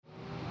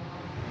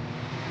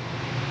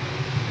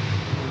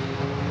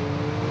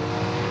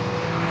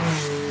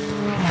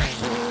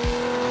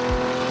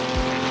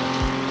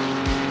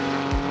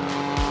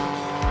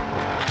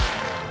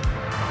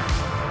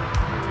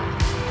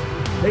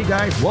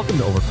guys? Welcome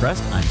to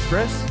Overcrest. I'm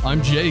Chris.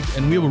 I'm Jake,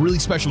 and we have a really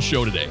special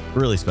show today.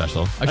 Really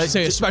special. I should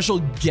say a special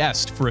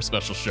guest for a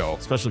special show.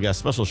 Special guest,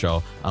 special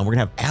show. We're going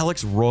to have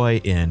Alex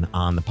Roy in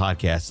on the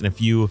podcast. And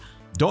if you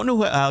don't know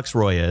who Alex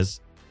Roy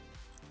is,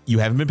 you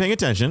haven't been paying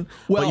attention.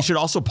 But you should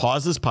also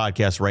pause this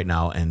podcast right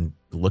now and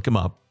look him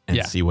up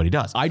and see what he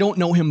does. I don't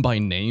know him by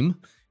name,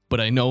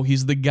 but I know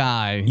he's the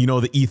guy. You know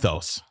the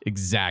ethos.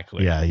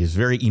 Exactly. Yeah, he's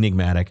very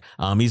enigmatic.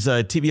 He's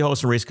a TV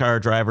host and race car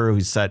driver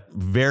who's set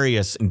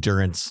various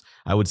endurance,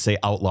 I would say,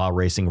 outlaw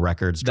racing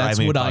records. That's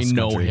driving what I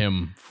know country.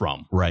 him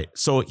from. Right.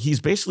 So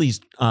he's basically,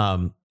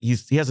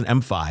 he has an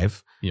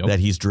M5 that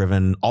he's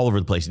driven all over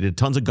the place. He did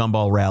tons of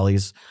gumball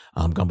rallies,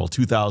 gumball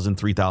 2000,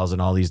 3000,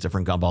 all these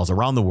different gumballs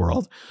around the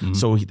world. Mm-hmm.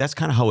 So that's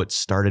kind of how it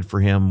started for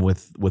him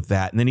with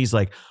that. And then he's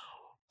like,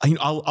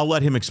 I'll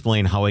let him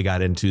explain how he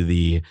got into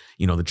the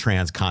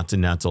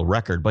transcontinental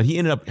record, but he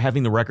ended up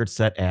having the record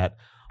set at,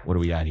 what do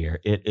we got here?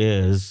 It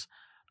is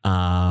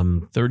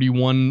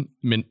 31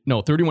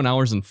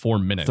 hours and 4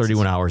 minutes.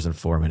 31 hours and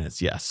 4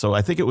 minutes. Yes. So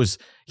I think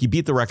he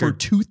beat the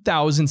record for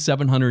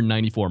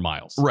 2,794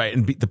 miles. Right.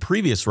 And the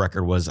previous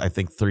record was, I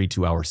think,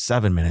 32 hours,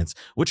 7 minutes,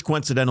 which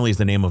coincidentally is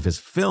the name of his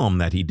film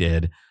that he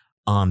did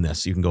on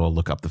this. You can go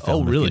look up the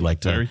film. Oh, really?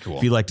 Very cool.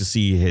 If you'd like to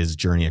see his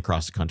journey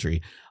across the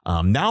country.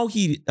 Now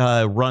he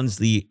runs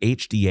the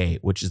HDA,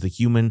 which is the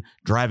Human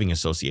Driving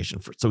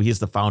Association. So he is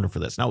the founder for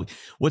this. Now,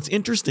 what's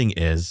interesting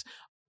is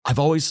I've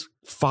always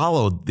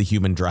followed the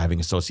Human Driving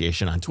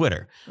Association on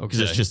Twitter because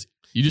it's just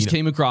you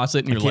came across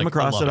it and I came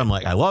across it. I'm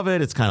like, I love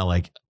it. It's kind of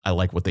like I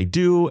like what they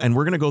do, and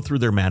we're gonna go through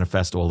their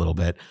manifesto a little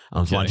bit. So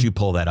why don't you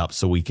pull that up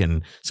so we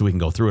can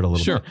go through it a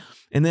little bit,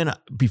 and then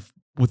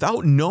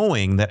without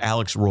knowing that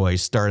Alex Roy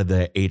started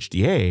the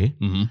HDA.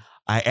 Mm-hmm.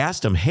 I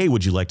asked him, hey,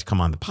 would you like to come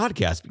on the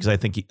podcast? Because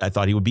I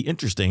thought he would be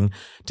interesting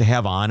to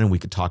have on, and we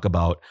could talk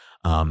about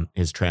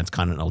his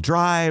transcontinental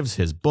drives,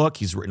 his book.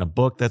 He's written a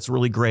book that's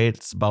really great.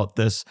 It's about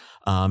this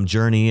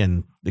journey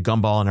and the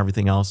gumball and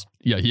everything else.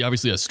 Yeah, he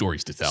obviously has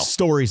stories to tell.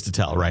 Stories to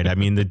tell, right? I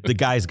mean, the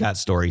guy's got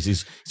stories.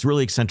 He's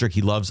really eccentric.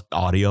 He loves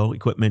audio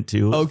equipment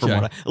too. Okay.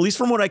 At least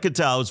from what I could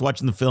tell, I was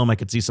watching the film. I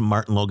could see some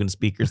Martin Logan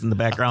speakers in the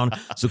background.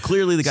 So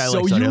clearly the guy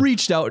likes audio. So you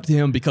reached out to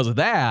him because of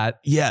that.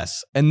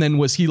 Yes. And then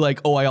was he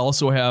like, oh, I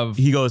also have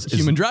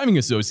Human Driving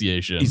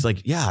Association. He's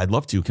like, yeah, I'd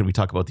love to. Can we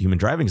talk about the Human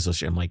Driving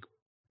Association? I'm like,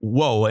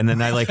 whoa. And then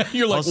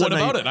you're like, what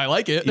about it? I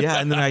like it.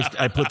 Yeah. And then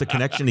I put the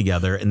connection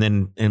together, and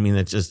then, I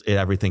mean,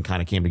 everything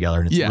kind of came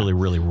together, and it's really,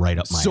 really right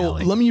up my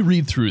alley. So let me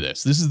read through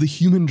this. This is the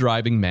Human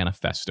Driving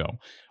Manifesto.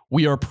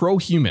 We are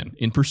pro-human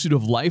in pursuit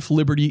of life,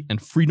 liberty, and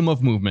freedom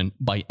of movement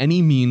by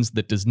any means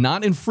that does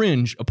not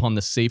infringe upon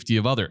the safety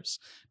of others.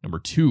 Number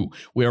 2,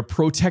 we are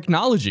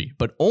pro-technology,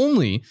 but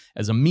only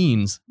as a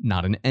means,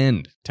 not an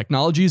end.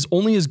 Technology is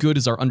only as good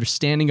as our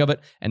understanding of it,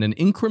 and an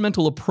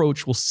incremental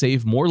approach will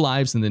save more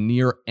lives in the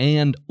near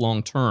and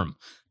long term.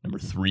 Number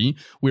 3,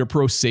 we are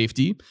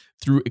pro-safety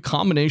through a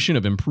combination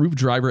of improved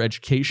driver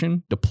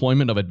education,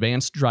 deployment of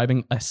advanced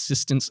driving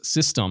assistance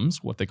systems,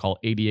 what they call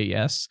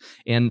ADAS,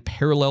 and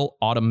parallel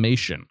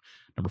automation.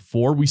 Number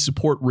 4, we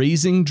support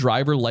raising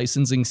driver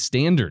licensing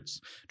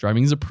standards.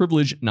 Driving is a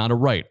privilege, not a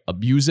right.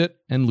 Abuse it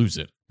and lose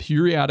it.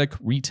 Periodic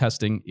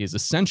retesting is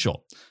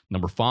essential.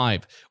 Number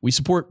 5, we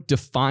support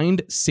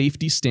defined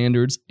safety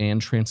standards and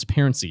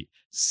transparency.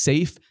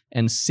 Safe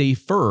and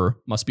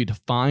safer must be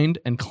defined,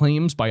 and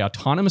claims by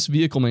autonomous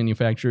vehicle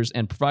manufacturers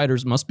and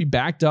providers must be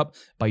backed up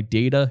by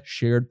data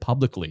shared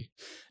publicly.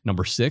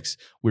 Number 6,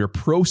 we are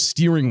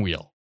pro-steering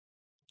wheel.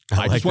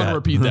 I just want to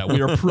repeat that.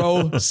 We are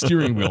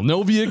pro-steering wheel.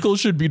 No vehicle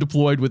should be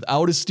deployed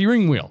without a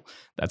steering wheel.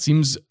 That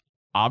seems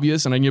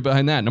obvious, and I can get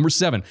behind that. Number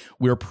 7,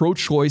 we are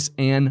pro-choice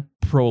and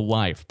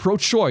pro-life.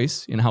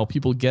 Pro-choice in how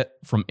people get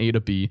from A to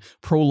B.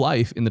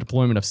 Pro-life in the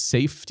deployment of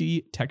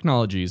safety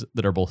technologies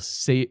that are both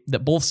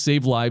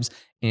save lives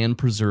and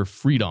preserve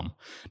freedom.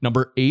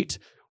 Number 8,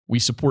 we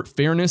support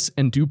fairness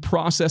and due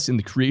process in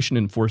the creation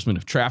and enforcement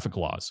of traffic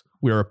laws.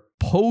 We are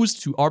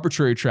opposed to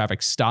arbitrary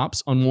traffic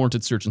stops,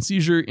 unwarranted search and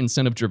seizure,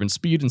 incentive-driven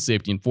speed, and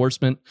safety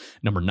enforcement.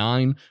 Number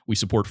 9, we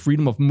support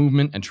freedom of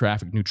movement and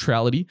traffic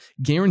neutrality,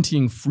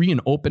 guaranteeing free and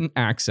open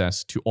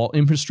access to all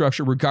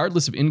infrastructure,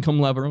 regardless of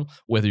income level,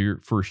 whether you're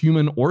for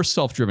human or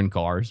self-driven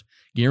cars,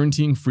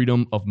 guaranteeing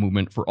freedom of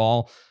movement for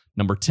all.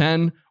 Number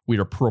 10, we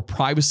are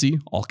pro-privacy.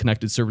 All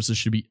connected services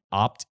should be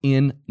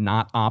opt-in,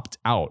 not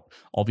opt-out.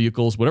 All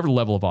vehicles, whatever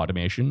level of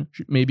automation,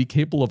 may be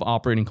capable of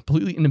operating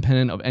completely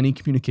independent of any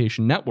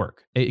communication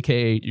network,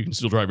 aka you can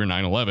still drive your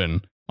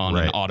 911 on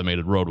an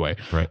automated roadway.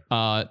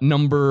 Right.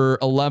 Number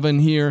 11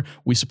 here,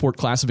 we support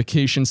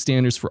classification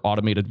standards for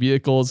automated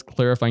vehicles,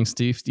 clarifying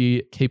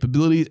safety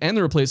capabilities, and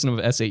the replacement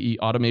of SAE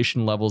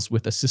automation levels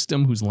with a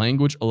system whose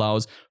language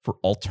allows for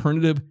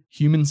alternative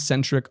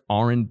human-centric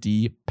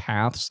R&D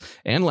paths.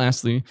 And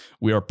lastly,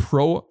 we are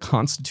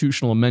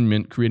pro-constitutional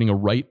amendment, creating a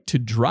right to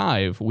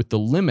drive with the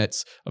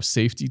limits of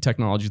safety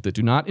technologies that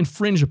do not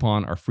infringe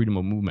upon our freedom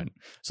of movement.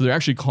 So they're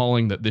actually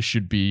calling that this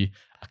should be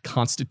a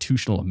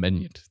constitutional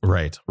amendment.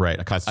 Right.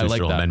 A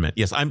constitutional amendment.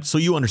 Yes. So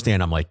you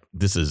understand, I'm like,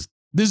 this is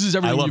This is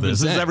everything. I love this.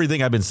 This is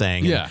everything I've been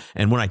saying. Yeah.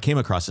 And when I came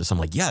across this, I'm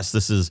like, yes,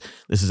 this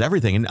is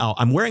everything. And now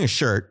I'm wearing a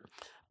shirt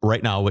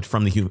right now, which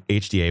from the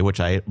HDA, which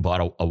I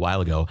bought a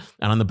while ago.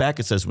 And on the back,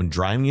 it says, when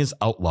driving is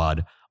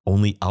outlawed,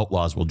 only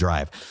outlaws will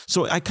drive.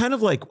 So I kind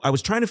of I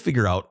was trying to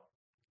figure out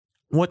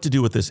what to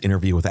do with this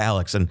interview with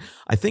Alex. And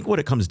I think what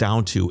it comes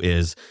down to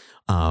is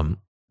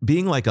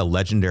being like a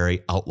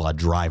legendary outlaw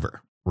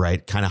driver,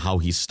 right? Kind of how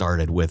he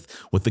started with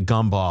the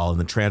gumball and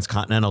the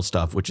transcontinental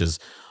stuff, which is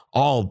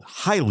all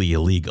highly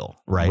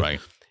illegal, right? Right.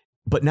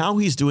 But now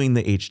he's doing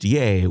the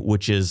HDA,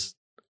 which is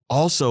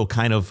also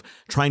kind of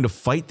trying to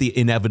fight the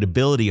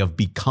inevitability of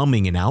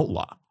becoming an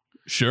outlaw.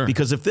 Sure.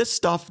 Because if this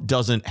stuff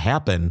doesn't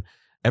happen,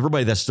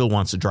 everybody that still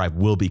wants to drive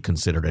will be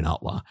considered an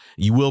outlaw.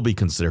 You will be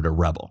considered a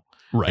rebel.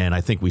 Right. And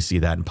I think we see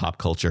that in pop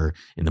culture,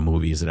 in the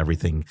movies and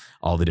everything,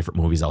 all the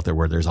different movies out there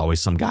where there's always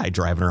some guy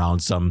driving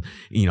around some,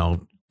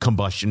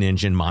 combustion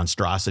engine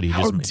monstrosity.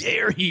 How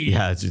dare he?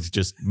 Yeah, it's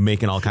just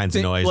making all kinds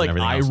of noise like and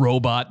everything else.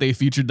 iRobot, they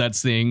featured that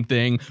same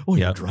thing. Oh,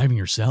 you're driving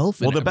yourself?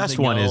 Well, the best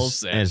one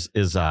is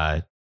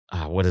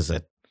what is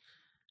it?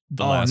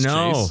 The Last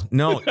Chase.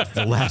 No,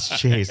 The Last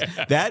Chase.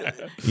 That,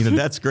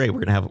 that's great.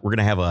 We're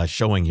gonna have a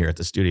showing here at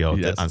the studio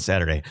on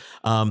Saturday.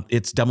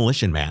 It's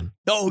Demolition Man.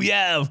 Oh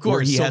yeah, of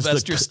course.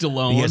 Sylvester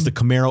Stallone. He has the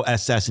Camaro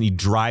SS and he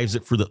drives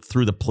it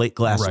through the plate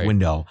glass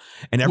window.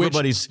 And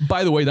everybody's. Which,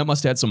 by the way, that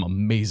must have had some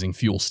amazing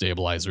fuel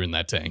stabilizer in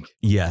that tank.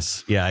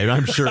 Yes, yeah,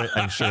 I'm sure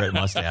it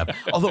must have.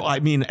 Although, I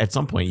mean, at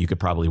some point you could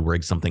probably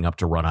rig something up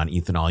to run on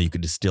ethanol. You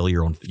could distill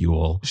your own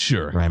fuel.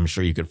 Sure. Right? I'm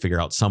sure you could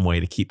figure out some way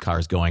to keep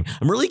cars going.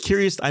 I'm really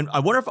curious. I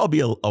wonder if I'll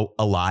be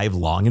alive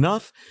long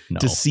enough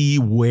to see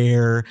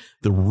where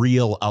the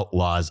real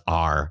outlaws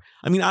are.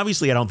 I mean,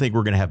 obviously, I don't think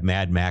we're going to have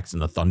Mad Max in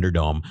the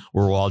Thunderdome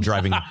where we're all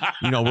driving,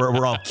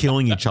 we're all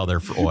killing each other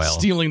for oil.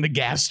 Stealing the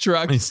gas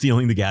truck. And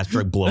stealing the gas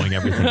truck, blowing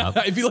everything up.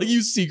 I feel like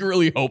you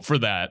secretly hope for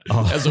that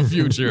as a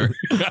future.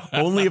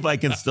 Only if I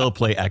can still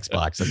play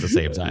Xbox at the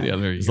same time. Yeah,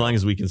 there you as go. long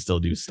as we can still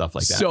do stuff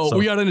like that. So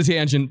we got on a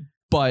tangent.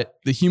 But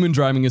the Human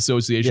Driving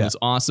Association is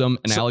awesome,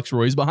 and Alex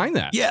Roy's behind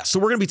that. Yeah, so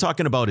we're going to be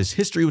talking about his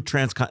history with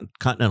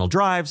transcontinental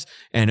drives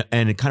and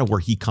kind of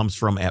where he comes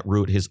from at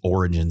root, his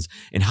origins,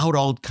 and how it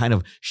all kind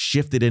of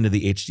shifted into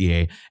the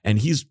HDA. And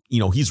he's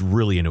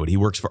really into it. He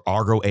works for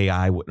Argo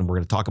AI, and we're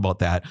going to talk about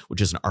that, which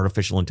is an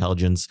artificial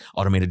intelligence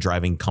automated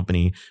driving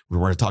company. We're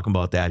going to talk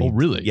about that. Oh,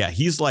 really? Yeah,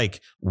 he's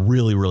like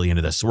really, really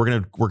into this. So we're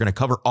going to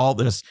cover all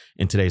this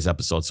in today's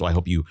episode. So I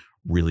hope you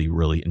really,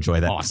 really enjoy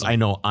that. Awesome. I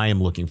know I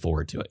am looking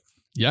forward to it.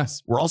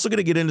 Yes. We're also going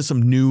to get into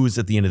some news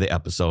at the end of the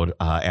episode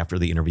after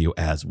the interview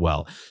as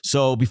well.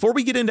 So before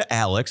we get into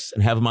Alex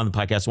and have him on the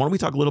podcast, why don't we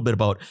talk a little bit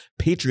about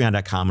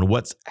patreon.com and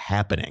what's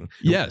happening?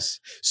 Yes.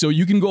 So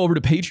you can go over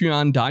to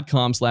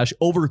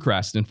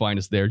patreon.com/Overcrest and find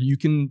us there. You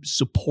can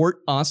support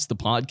us, the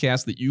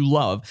podcast that you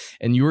love,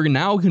 and you're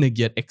now going to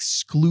get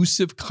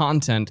exclusive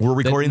content. We're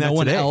recording that no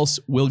one today.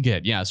 else will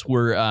get. Yes.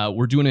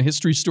 We're doing a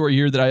history story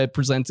here that I have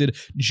presented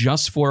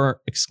just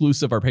for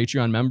exclusive our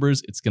Patreon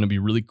members. It's going to be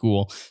really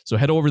cool. So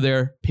head over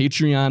there.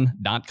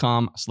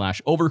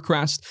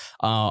 Patreon.com/Overcrest.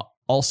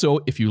 Also,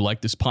 if you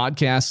like this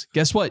podcast,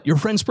 guess what? Your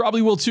friends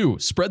probably will too.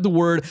 Spread the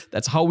word.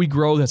 That's how we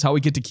grow. That's how we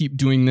get to keep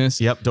doing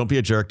this. Yep. Don't be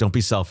a jerk. Don't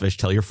be selfish.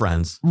 Tell your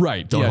friends.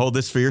 Right. Don't hold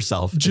this for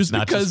yourself. It's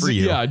not just for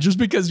you. Yeah. Just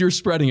because you're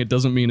spreading it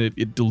doesn't mean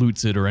it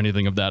dilutes it or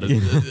anything of that.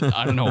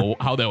 I don't know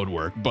how that would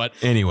work. But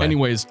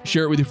anyways,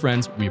 share it with your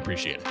friends. We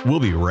appreciate it. We'll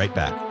be right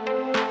back.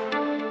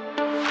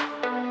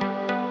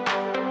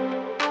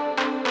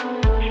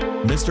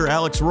 Mr.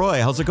 Alex Roy,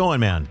 how's it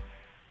going, man?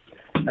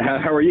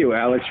 How are you?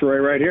 Alex Roy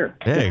right here.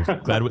 Hey,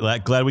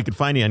 glad we could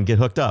find you and get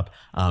hooked up.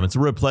 It's a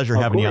real pleasure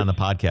having you on the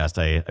podcast.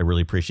 I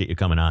really appreciate you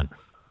coming on.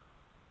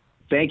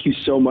 Thank you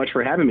so much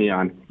for having me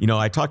on.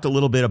 I talked a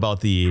little bit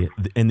about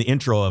in the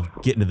intro of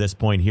getting to this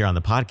point here on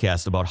the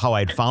podcast about how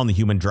I'd found the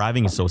Human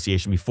Driving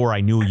Association before I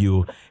knew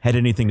you had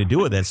anything to do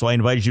with it. So I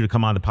invited you to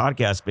come on the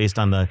podcast based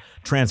on the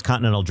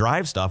transcontinental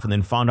drive stuff, and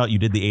then found out you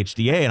did the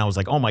HDA, and I was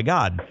like, oh my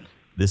God,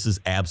 this is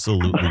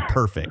absolutely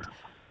perfect.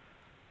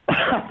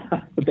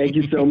 Thank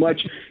you so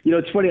much.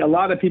 It's funny. A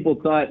lot of people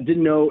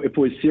didn't know if it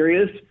was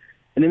serious.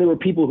 And then there were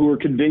people who were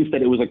convinced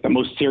that it was like the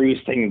most serious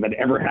thing that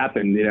ever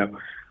happened,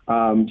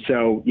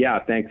 So yeah,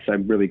 thanks.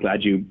 I'm really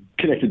glad you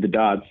connected the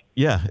dots.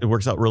 Yeah, it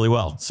works out really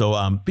well.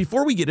 So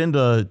before we get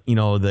into,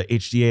 the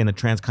HDA and the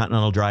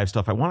transcontinental drive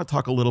stuff, I want to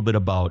talk a little bit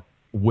about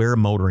where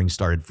motoring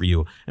started for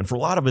you. And for a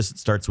lot of us, it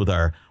starts with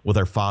our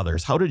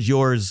fathers. How did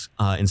yours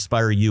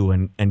inspire you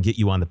and get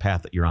you on the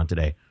path that you're on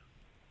today?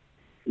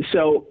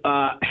 So,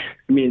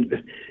 in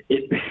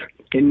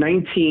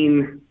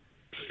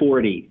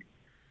 1940,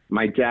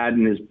 my dad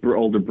and his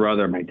older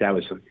brother, my dad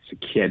was a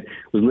kid,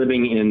 was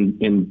living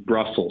in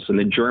Brussels, and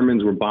the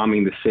Germans were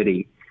bombing the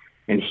city.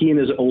 And he and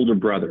his older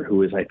brother, who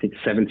was, I think,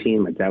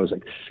 17, my dad was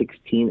like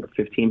 16 or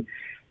 15,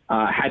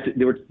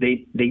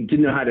 they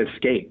didn't know how to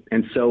escape.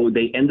 And so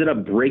they ended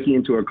up breaking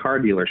into a car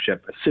dealership,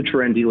 a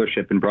Citroën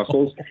dealership in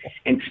Brussels,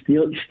 and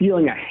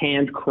stealing a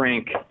hand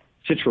crank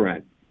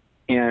Citroën.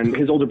 And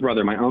his older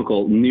brother, my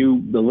uncle,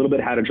 knew a little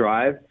bit how to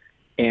drive,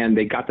 and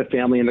they got the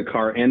family in the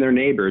car and their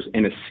neighbors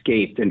and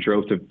escaped and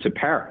drove to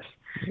Paris.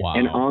 Wow.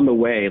 And on the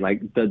way,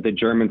 like the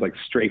Germans like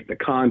strafed the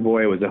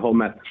convoy. It was a whole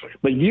mess.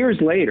 But years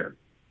later,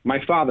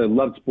 my father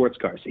loved sports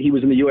cars. He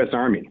was in the U.S.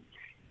 Army.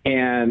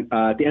 And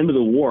at the end of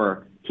the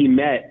war, he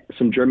met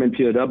some German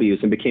POWs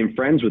and became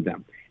friends with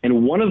them.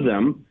 And one of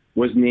them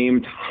was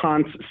named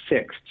Hans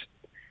Sixt.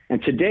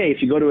 And today,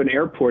 if you go to an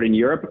airport in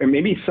Europe, or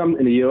maybe some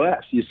in the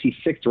U.S., you see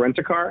Sixt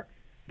Rent-A-Car,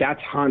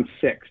 that's Hans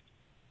Sixt.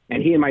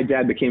 And he and my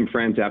dad became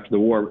friends after the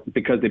war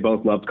because they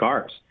both loved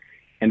cars.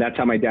 And that's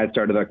how my dad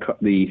started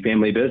the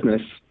family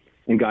business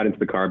and got into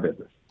the car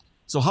business.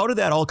 So how did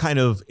that all kind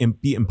of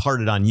be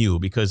imparted on you?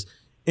 Because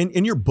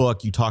in your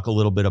book, you talk a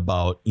little bit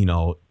about,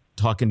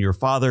 talking to your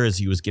father as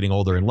he was getting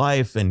older in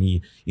life. And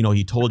he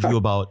told you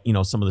about,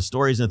 some of the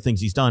stories and things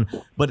he's done.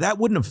 But that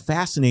wouldn't have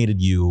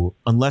fascinated you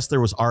unless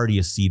there was already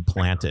a seed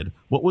planted.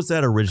 What was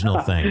that original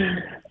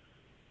thing?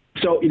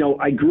 So,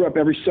 I grew up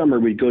every summer.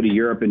 We'd go to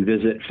Europe and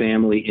visit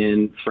family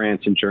in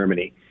France and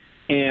Germany.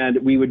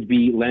 And we would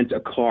be lent a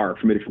car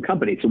from a different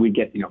company. So we'd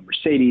get,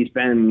 Mercedes,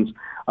 Benz,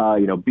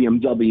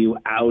 BMW,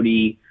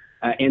 Audi.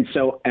 And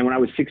when I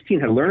was 16,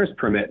 had a learner's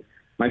permit,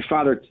 my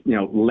father,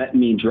 let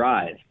me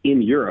drive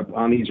in Europe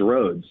on these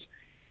roads.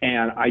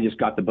 And I just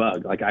got the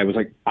bug. Like, I was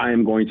like, I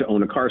am going to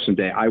own a car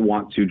someday. I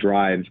want to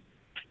drive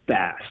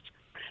fast.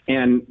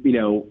 And,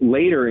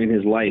 later in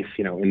his life,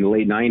 in the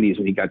late 90s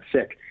when he got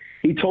sick,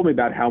 he told me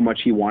about how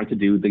much he wanted to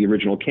do the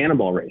original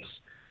Cannonball race.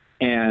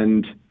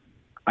 And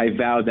I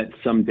vowed that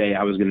someday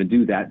I was going to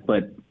do that,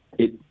 but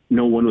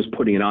no one was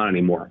putting it on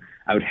anymore.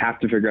 I would have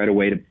to figure out a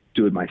way to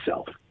do it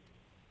myself.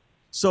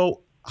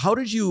 So how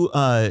did you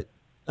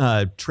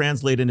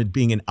translate into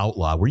being an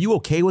outlaw? Were you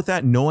okay with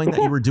that, knowing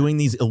that you were doing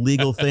these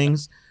illegal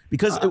things?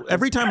 Because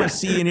every time I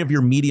see any of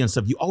your media and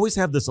stuff, you always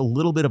have this a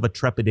little bit of a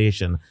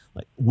trepidation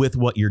with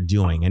what you're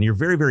doing, and you're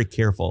very, very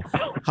careful.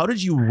 How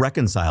did you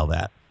reconcile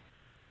that?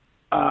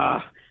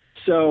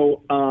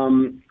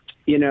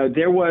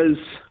 There was,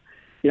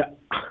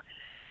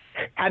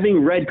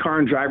 having read Car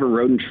and Driver,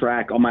 Road and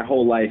Track all my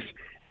whole life,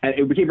 and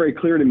it became very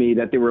clear to me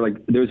that there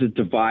was a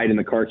divide in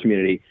the car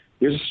community.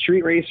 There's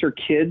street racer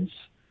kids,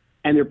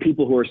 and there are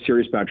people who are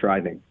serious about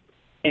driving.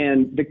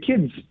 And the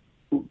kids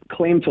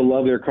claim to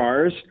love their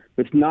cars,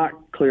 but it's not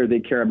clear they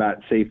care about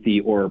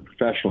safety or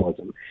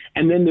professionalism.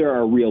 And then there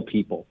are real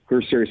people who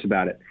are serious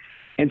about it.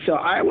 And so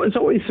I was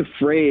always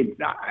afraid.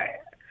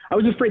 I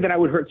was afraid that I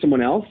would hurt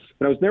someone else,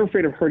 but I was never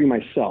afraid of hurting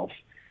myself.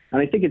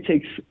 And I think it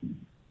takes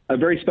a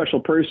very special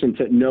person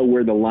to know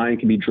where the line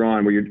can be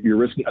drawn, where you're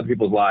risking other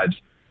people's lives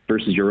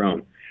versus your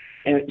own.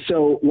 And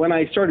so when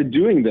I started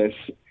doing this,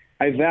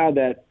 I vowed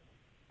that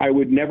I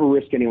would never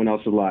risk anyone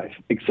else's life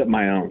except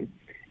my own.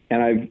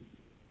 And I've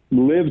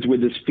lived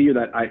with this fear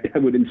that I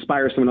would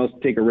inspire someone else to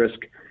take a risk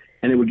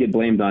and it would get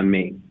blamed on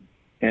me.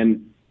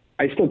 And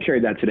I still carry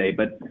that today,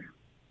 but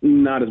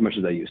not as much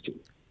as I used to.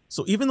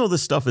 So even though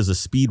this stuff is a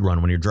speed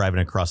run when you're driving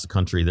across the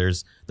country,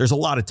 there's a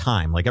lot of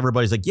time. Like,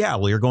 everybody's like, yeah,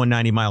 well, you're going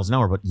 90 miles an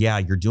hour, but yeah,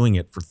 you're doing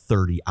it for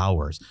 30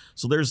 hours.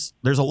 So there's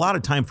a lot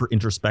of time for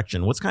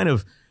introspection. What's kind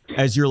of,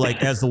 as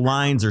the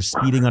lines are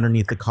speeding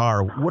underneath the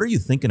car, what are you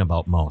thinking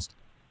about most?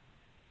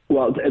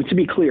 Well, to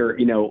be clear,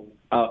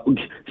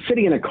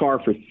 sitting in a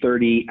car for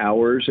 30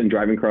 hours and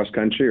driving cross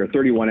country, or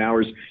 31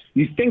 hours,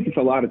 you think it's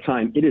a lot of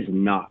time. It is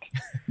not.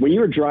 When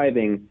you're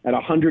driving at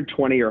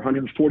 120 or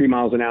 140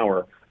 miles an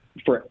hour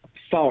for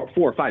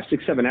 4, 5,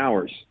 6, 7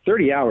 hours,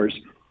 30 hours,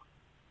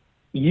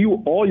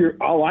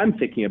 all I'm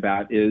thinking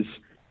about is,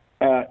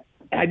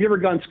 have you ever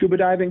gone scuba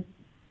diving?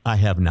 I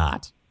have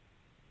not.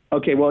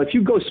 Okay, well, if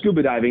you go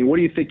scuba diving, what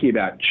are you thinking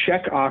about?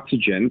 Check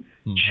oxygen,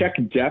 check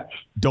depth.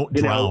 Don't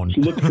drown.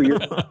 Look for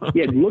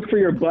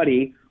your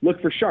buddy.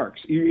 Look for sharks.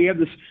 You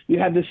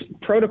have this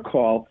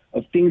protocol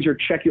of things you're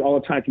checking all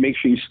the time to make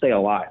sure you stay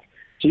alive.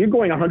 So you're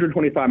going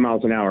 125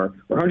 miles an hour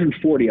or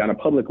 140 on a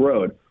public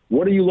road.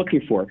 What are you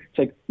looking for? It's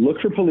like,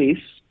 look for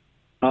police,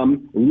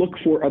 look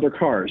for other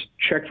cars,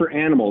 check for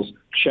animals,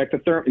 check the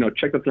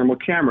thermal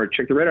camera,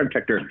 check the radar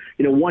detector.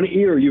 One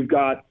ear you've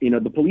got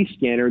the police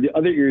scanner, the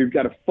other ear you've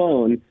got a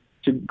phone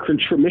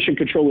to mission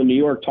control in New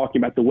York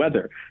talking about the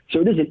weather.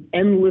 So it is an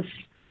endless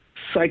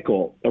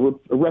cycle, a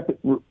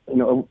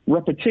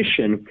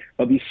repetition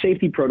of these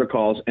safety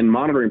protocols and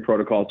monitoring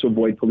protocols to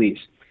avoid police.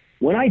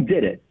 When I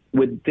did it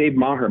with Dave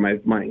Maher,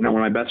 one of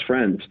my best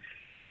friends,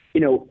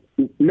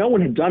 no one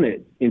had done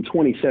it in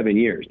 27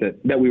 years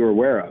that we were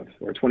aware of,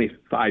 or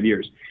 25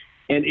 years.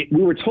 And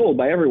we were told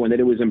by everyone that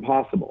it was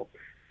impossible.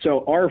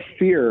 So our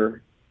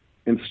fear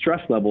and stress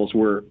levels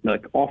were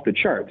like off the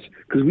charts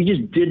because we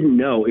just didn't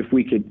know if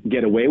we could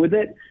get away with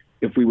it,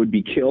 if we would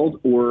be killed,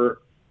 or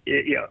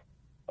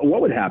what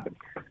would happen.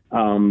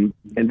 And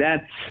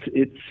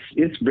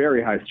it's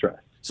very high stress.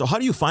 So how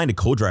do you find a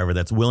co-driver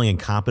that's willing and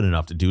competent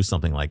enough to do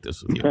something like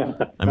this with you?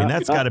 I mean,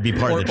 that's got to be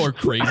part of the... Or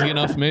crazy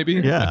enough, maybe?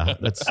 Yeah,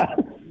 that's...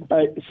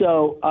 I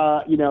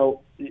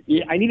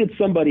needed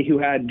somebody who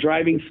had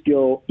driving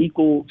skill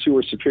equal to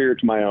or superior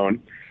to my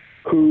own,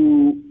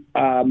 who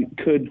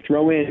could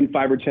throw in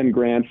 $5 or $10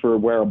 grand for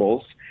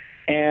wearables,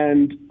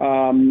 and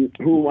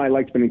who I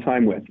like spending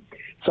time with.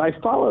 So I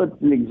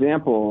followed an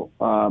example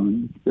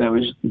that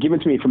was given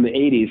to me from the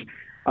 80s.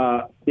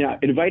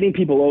 Inviting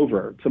people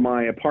over to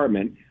my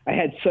apartment. I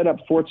had set up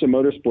Forza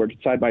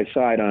Motorsport side by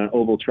side on an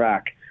oval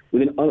track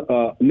with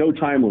no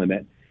time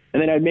limit.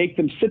 And then I'd make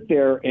them sit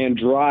there and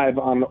drive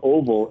on the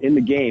oval in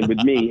the game with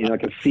me in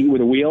like a seat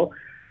with a wheel.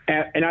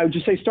 And I would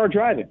just say, start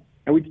driving.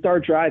 And we'd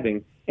start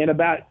driving. And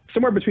about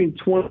somewhere between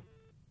 20,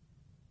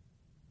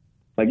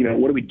 what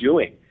are we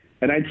doing?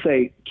 And I'd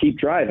say, keep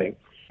driving.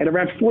 And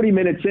around 40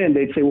 minutes in,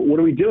 they'd say, well, what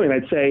are we doing?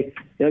 I'd say,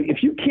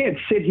 if you can't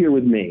sit here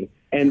with me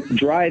and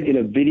drive in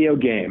a video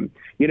game,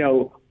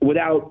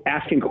 without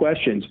asking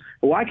questions,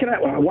 why should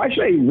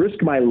I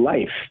risk my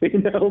life,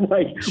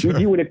 with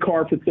you in a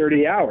car for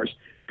 30 hours?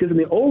 Because in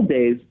the old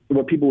days,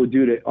 what people would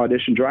do to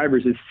audition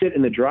drivers is sit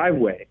in the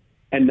driveway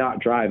and not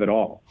drive at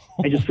all,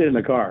 and just sit in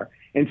the car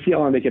and see how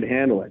long they could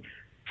handle it.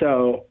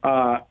 So,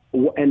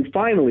 and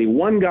finally,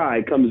 one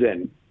guy comes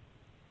in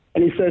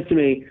and he says to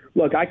me,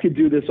 look, I could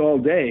do this all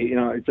day.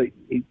 It's like,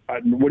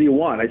 what do you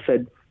want? I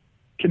said,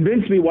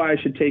 convince me why I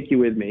should take you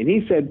with me. And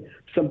he said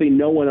something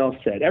no one else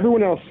said.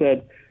 Everyone else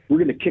said, we're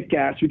going to kick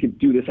ass. We can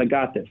do this. I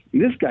got this.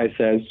 And this guy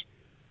says,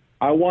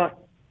 I want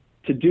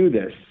to do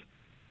this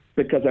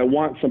because I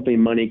want something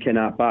money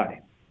cannot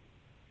buy.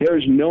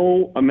 There's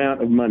no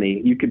amount of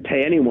money you could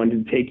pay anyone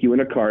to take you in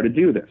a car to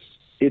do this.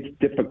 It's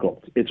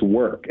difficult. It's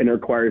work, and it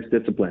requires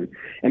discipline.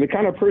 And the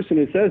kind of person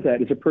who says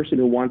that is a person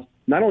who wants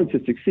not only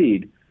to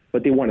succeed,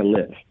 but they want to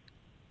live.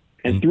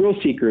 And thrill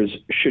seekers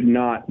should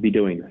not be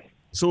doing this.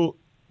 So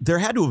there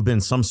had to have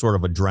been some sort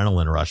of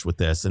adrenaline rush with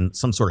this and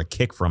some sort of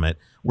kick from it.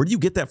 Where do you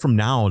get that from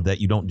now that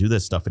you don't do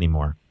this stuff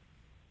anymore?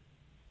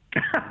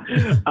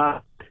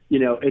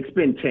 It's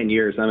been 10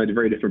 years. I'm a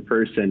very different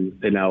person.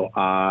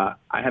 I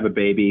have a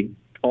baby.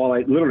 All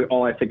I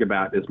think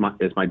about is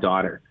my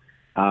daughter.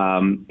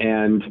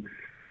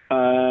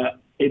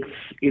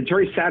 It's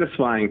very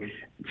satisfying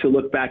to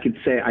look back and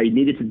say, I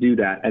needed to do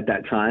that at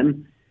that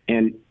time.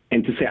 And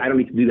to say, I don't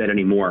need to do that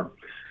anymore.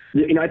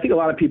 I think a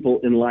lot of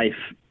people in life,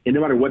 and no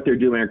matter what they're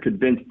doing, are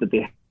convinced that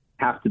they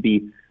have to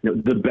be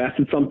the best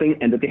at something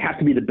and that they have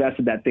to be the best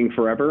at that thing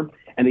forever.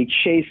 And they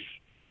chase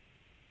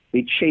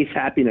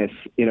happiness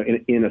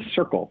in a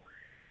circle,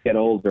 get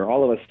older.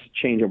 All of us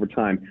change over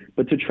time.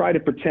 But to try to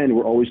pretend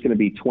we're always going to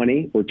be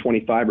 20 or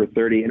 25 or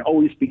 30 and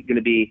always going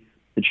to be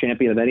the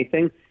champion of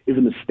anything is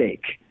a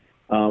mistake.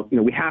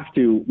 We have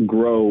to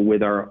grow with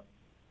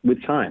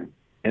time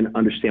and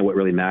understand what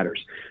really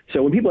matters.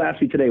 So when people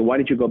ask me today, why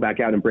did you go back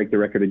out and break the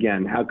record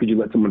again? How could you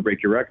let someone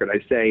break your record? I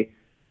say,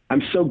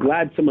 I'm so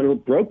glad someone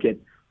broke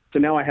it. So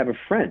now I have a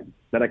friend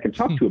that I can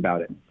talk to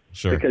about it.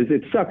 Sure. Because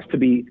it sucks to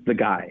be the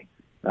guy.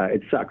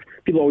 It sucks.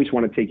 People always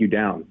want to take you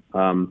down.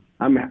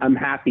 I'm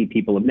happy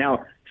people have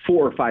now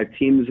 4 or 5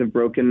 teams have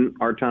broken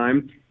our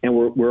time, and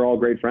we're all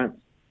great friends.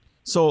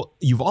 So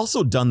you've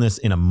also done this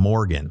in a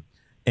Morgan.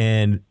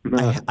 And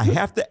I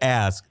have to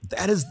ask,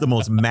 that is the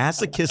most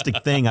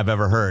masochistic thing I've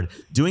ever heard.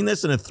 Doing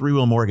this in a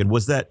 3-wheel Morgan,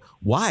 was that,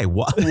 why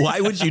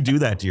would you do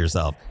that to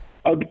yourself?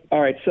 Okay, all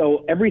right.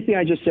 So everything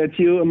I just said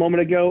to you a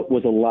moment ago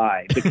was a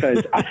lie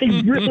because I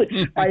didn't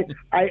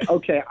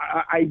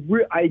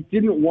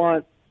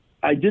want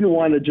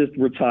to just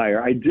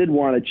retire. I did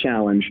want a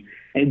challenge,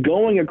 and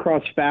going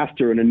across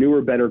faster in a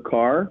newer, better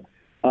car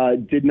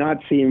did not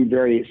seem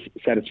very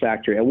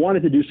satisfactory. I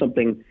wanted to do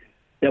something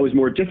that was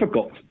more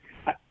difficult,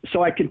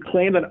 so I could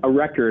claim a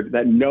record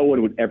that no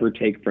one would ever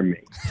take from me.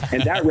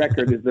 And that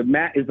record is the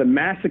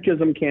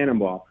masochism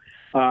cannonball.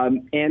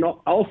 And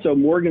also,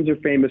 Morgans are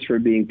famous for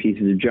being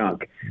pieces of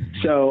junk.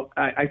 So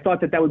I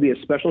thought that would be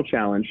a special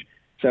challenge.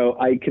 So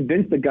I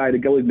convinced the guy to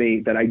go with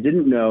me that I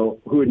didn't know,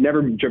 who had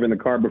never driven the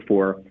car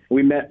before.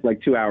 We met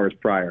like 2 hours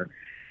prior.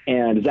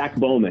 And Zach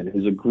Bowman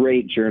is a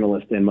great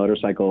journalist and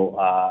motorcycle,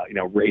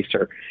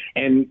 racer.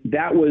 And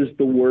that was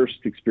the worst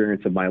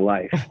experience of my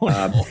life.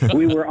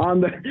 We were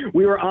on the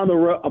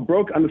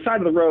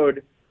side of the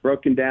road,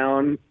 broken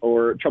down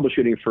or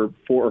troubleshooting for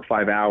 4 or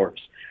 5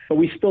 hours. But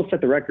we still set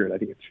the record. I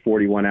think it's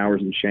 41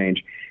 hours and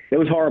change. It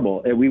was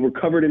horrible. We were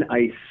covered in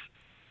ice.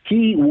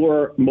 He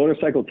wore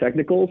motorcycle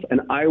technicals,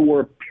 and I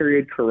wore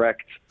period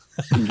correct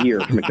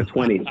gear from like the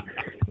 20s.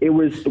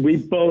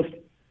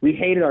 We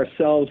hated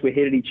ourselves. We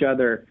hated each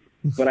other.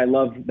 But I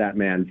love that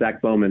man,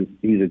 Zach Bowman.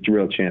 He's a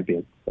real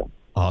champion. So.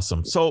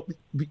 Awesome. So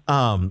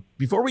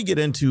before we get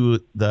into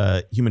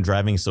the Human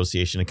Driving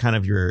Association and kind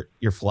of your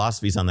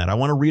philosophies on that, I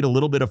want to read a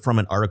little bit from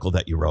an article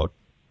that you wrote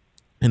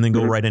and then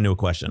go right into a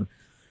question.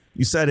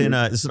 You said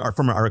this is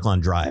from an article on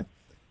Drive.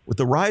 With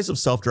the rise of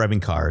self-driving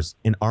cars,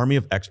 an army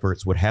of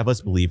experts would have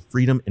us believe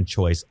freedom and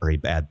choice are a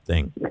bad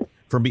thing.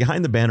 From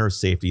behind the banner of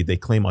safety, they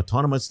claim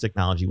autonomous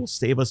technology will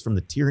save us from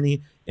the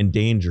tyranny and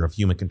danger of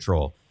human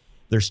control.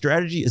 Their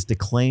strategy is to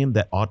claim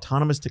that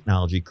autonomous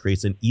technology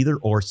creates an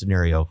either-or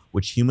scenario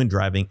which human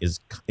driving is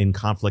in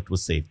conflict with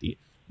safety.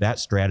 That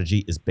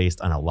strategy is based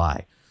on a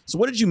lie. So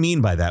what did you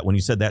mean by that when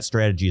you said that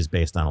strategy is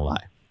based on a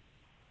lie?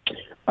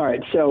 All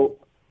right, so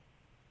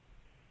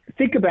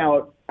think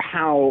about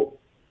how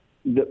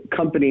the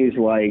companies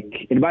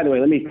like, and by the way,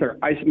 let me clear,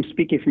 I'm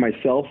speaking for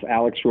myself,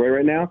 Alex Roy,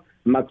 right now.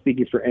 I'm not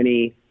speaking for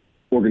any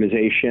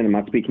organization. I'm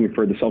not speaking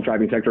for the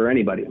self-driving sector or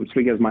anybody. I'm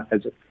speaking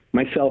as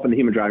myself and the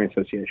Human Driving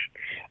Association.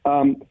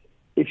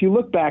 If you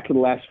look back to the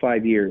last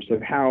 5 years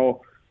of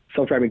how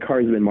self-driving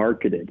cars have been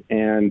marketed,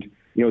 and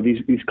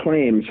these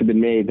claims have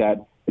been made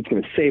that it's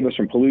going to save us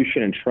from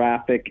pollution and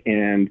traffic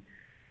and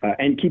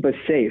keep us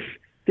safe.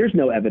 There's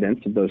no evidence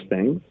of those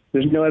things.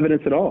 There's no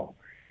evidence at all.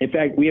 In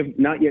fact, we have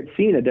not yet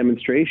seen a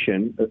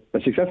demonstration,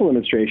 a successful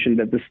demonstration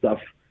that this stuff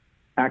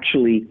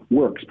actually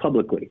works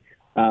publicly.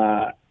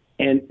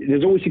 And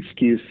there's always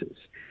excuses.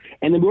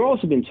 And then we're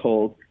also been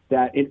told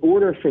that in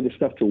order for this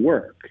stuff to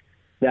work,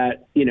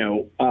 that,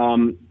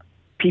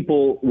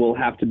 people will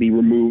have to be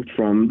removed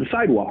from the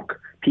sidewalk.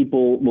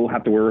 People will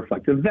have to wear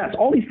reflective vests,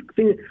 all these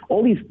things,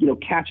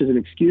 catches and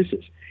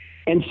excuses.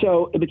 And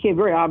so it became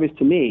very obvious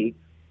to me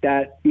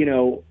that,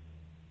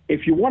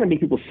 if you want to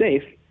make people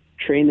safe,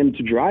 train them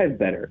to drive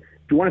better.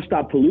 If you want to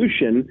stop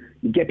pollution,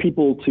 get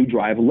people to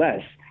drive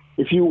less.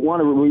 If you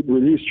want to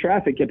reduce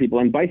traffic, get people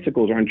on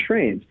bicycles or on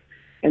trains.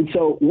 And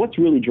so what's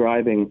really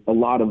driving a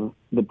lot of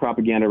the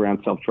propaganda around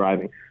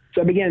self-driving?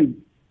 So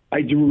I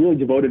really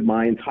devoted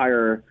my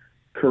entire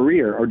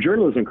career or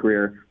journalism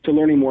career to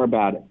learning more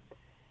about it.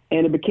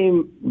 And it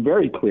became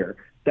very clear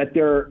that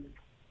there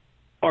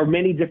are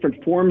many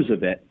different forms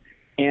of it,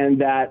 and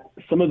that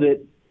some of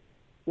it,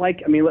 I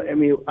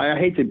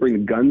hate to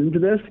bring guns into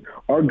this.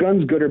 Are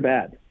guns good or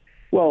bad?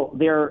 Well,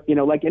 they're,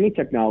 like any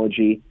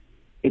technology,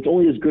 it's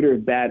only as good or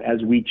as bad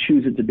as we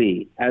choose it to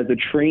be, as the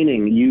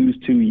training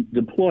used to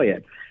deploy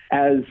it,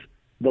 as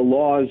the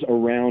laws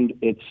around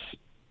its,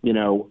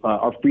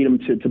 our freedom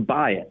to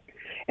buy it.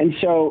 And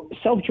so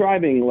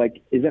self-driving,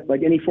 like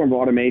any form of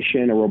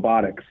automation or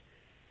robotics,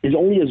 is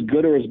only as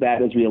good or as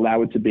bad as we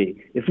allow it to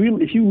be. If you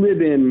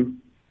live in,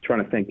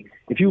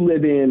 if you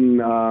live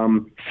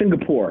in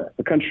Singapore,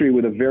 a country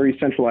with a very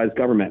centralized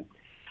government,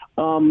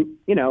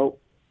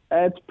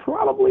 it's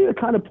probably the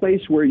kind of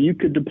place where you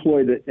could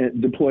deploy it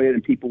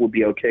and people would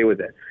be okay with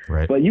it.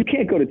 Right. But you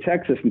can't go to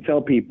Texas and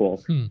tell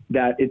people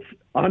that it's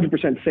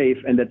 100% safe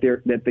and that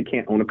they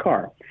can't own a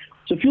car.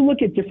 So if you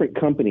look at different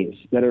companies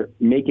that are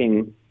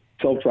making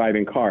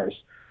self-driving cars,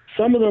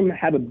 some of them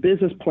have a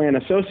business plan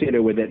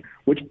associated with it,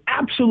 which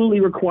absolutely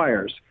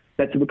requires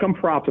that to become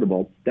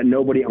profitable, that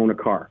nobody own a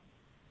car.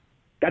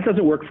 That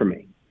doesn't work for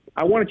me.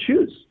 I want to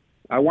choose.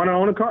 I want to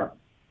own a car.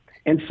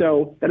 And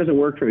so that doesn't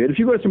work for me. And if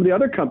you go to some of the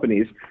other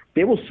companies,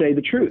 they will say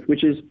the truth,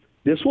 which is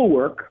this will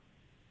work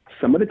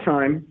some of the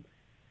time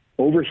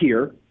over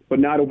here, but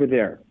not over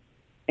there.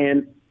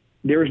 And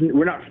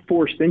we're not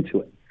forced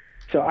into it.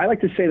 So I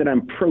like to say that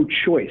I'm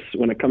pro-choice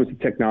when it comes to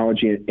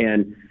technology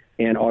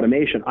and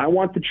automation. I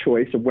want the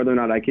choice of whether or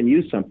not I can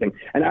use something.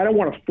 And I don't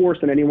want to force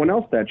on anyone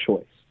else that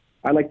choice.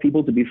 I like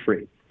people to be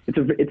free.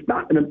 It's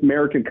not an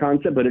American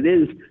concept, but it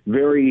is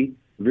very,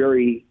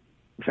 very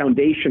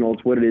foundational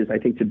to what it is, I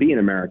think, to be an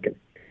American.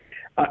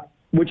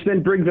 Which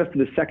then brings us to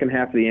the second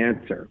half of the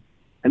answer.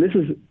 And this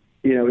is,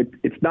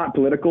 it's not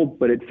political,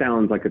 but it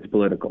sounds like it's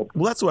political.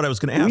 Well, that's what I was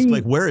going to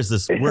ask. Where is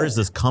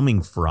this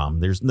coming from?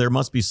 There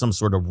must be some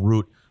sort of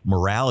root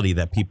morality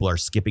that people are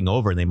skipping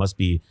over, and they must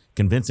be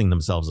convincing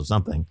themselves of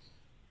something.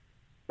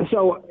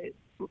 So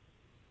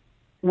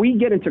we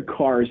get into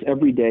cars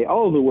every day,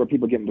 all over the world,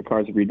 people get into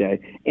cars every day.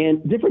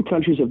 And different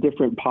countries have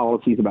different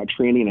policies about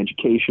training and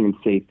education and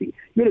safety.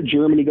 You go to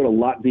Germany, go to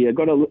Latvia,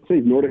 go to some of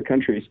these Nordic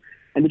countries,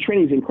 and the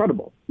training is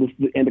incredible.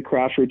 And the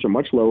crash rates are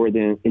much lower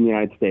than in the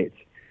United States.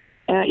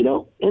 And, in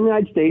the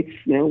United States,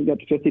 we've got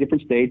 50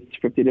 different states,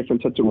 50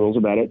 different sets of rules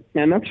about it.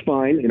 And that's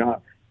fine.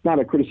 It's not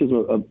a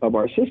criticism of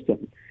our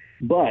system.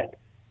 But,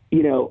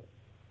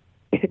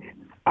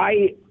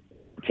 I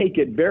take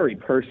it very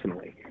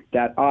personally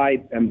that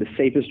I am the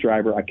safest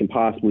driver I can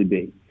possibly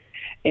be.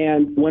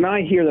 And when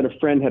I hear that a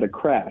friend had a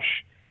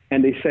crash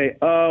and they say,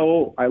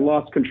 oh, I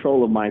lost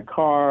control of my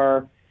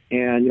car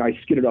and I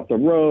skidded off the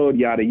road,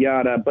 yada,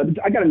 yada, but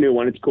I got a new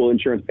one. It's cool.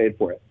 Insurance paid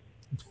for it.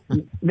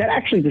 That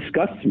actually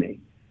disgusts me,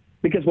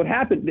 because what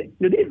happened,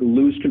 they didn't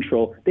lose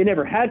control. They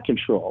never had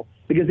control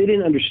because they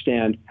didn't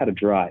understand how to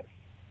drive.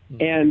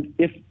 And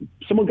if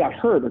someone got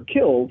hurt or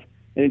killed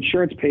and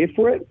insurance paid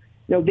for it,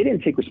 they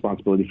didn't take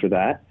responsibility for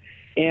that.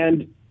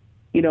 And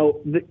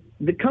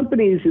the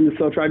companies in the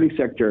self-driving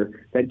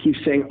sector that keep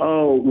saying,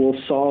 oh, we'll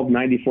solve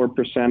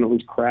 94% of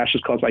those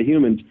crashes caused by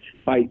humans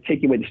by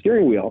taking away the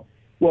steering wheel.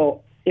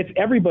 Well, if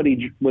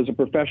everybody was a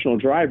professional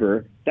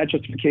driver, that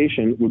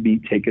justification would be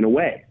taken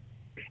away.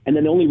 And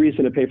then the only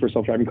reason to pay for a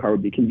self-driving car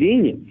would be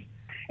convenience.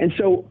 And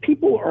so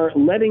people are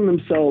letting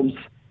themselves,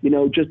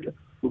 they're just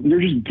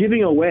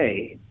giving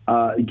away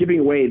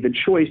the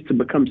choice to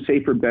become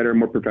safer, better,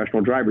 more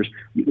professional drivers.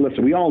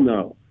 Listen, we all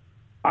know,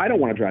 I don't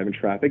want to drive in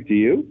traffic. Do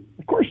you?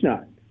 Of course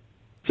not.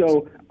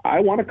 So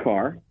I want a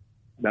car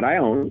that I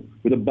own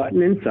with a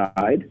button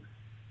inside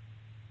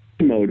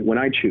mode when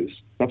I choose.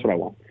 That's what I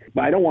want.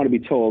 But I don't want to be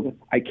told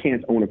I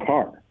can't own a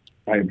car.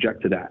 I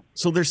object to that.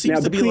 So there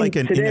seems to be like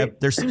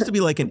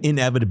an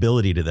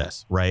inevitability to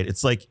this, right?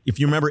 It's like, if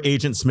you remember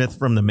Agent Smith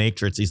from The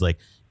Matrix, he's like,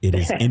 it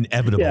is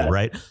inevitable, yeah.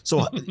 right?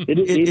 So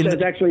he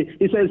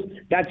says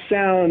that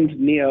sound,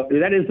 Neo,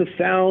 that is the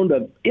sound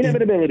of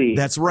inevitability.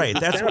 That's right.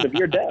 That's the sound of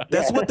your death.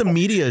 That's what the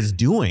media is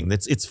doing.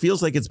 It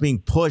feels like it's being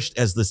pushed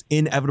as this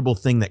inevitable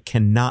thing that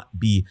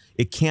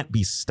can't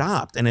be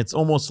stopped. And it's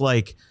almost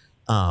like,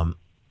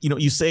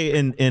 you say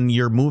in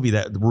your movie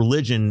that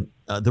religion,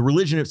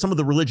 some of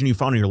the religion you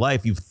found in your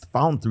life, you've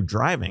found through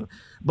driving.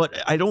 But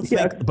I don't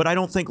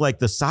think like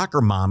the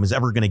soccer mom is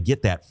ever going to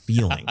get that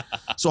feeling.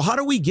 So how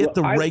do we get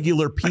the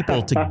regular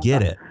people to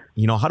get it?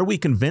 How do we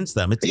convince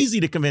them? It's easy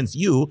to convince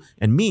you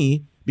and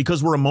me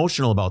because we're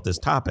emotional about this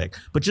topic.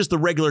 But just the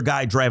regular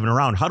guy driving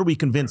around, how do we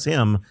convince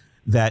him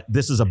that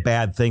this is a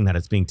bad thing, that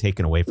it's being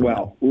taken away from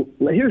him?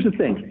 Well, here's the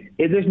thing.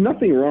 There's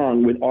nothing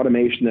wrong with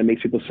automation that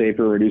makes people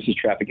safer, reduces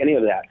traffic, any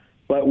of that.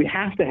 But we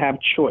have to have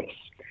choice.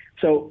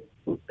 So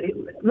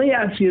let me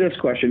ask you this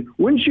question.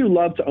 Wouldn't you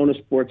love to own a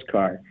sports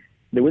car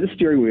with a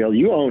steering wheel?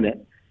 You own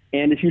it.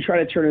 And if you try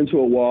to turn it into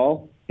a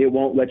wall, it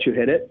won't let you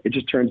hit it. It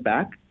just turns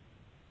back.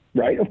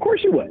 Right? Of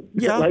course you would.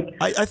 Yeah,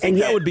 I think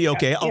that would be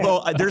okay.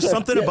 Although there's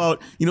something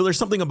about, there's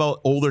something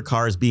about older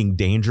cars being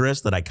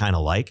dangerous that I kind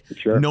of like.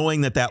 Sure.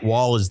 Knowing that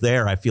wall is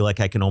there, I feel like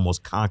I can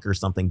almost conquer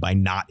something by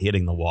not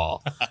hitting the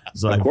wall.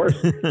 So of course.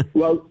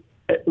 Well,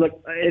 look,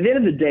 at the end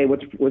of the day,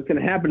 what's going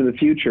to happen in the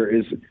future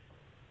is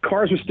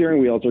cars with steering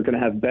wheels are going to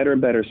have better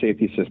and better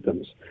safety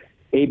systems.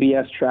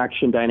 ABS,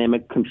 traction,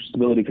 dynamic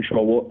stability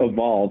control will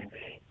evolve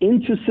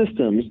into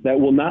systems that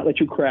will not let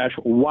you crash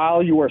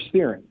while you are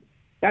steering.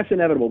 That's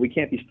inevitable. We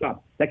can't be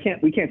stopped.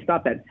 We can't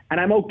stop that. And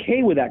I'm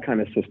okay with that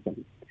kind of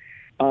system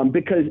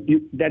because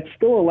that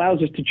still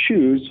allows us to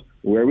choose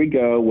where we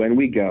go, when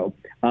we go,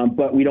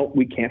 but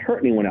we can't hurt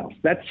anyone else.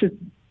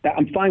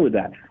 I'm fine with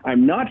that.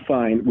 I'm not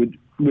fine with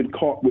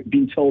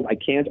being told I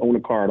can't own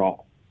a car at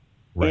all.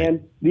 Right.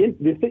 And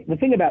the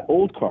thing about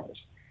old cars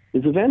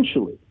is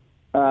eventually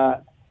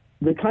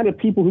the kind of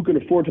people who can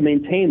afford to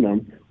maintain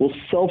them will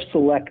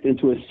self-select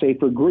into a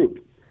safer group.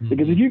 Mm-hmm.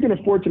 Because if you can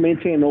afford to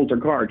maintain an older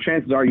car,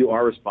 chances are you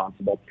are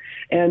responsible.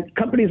 And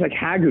companies like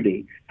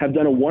Hagerty have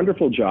done a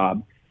wonderful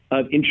job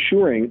of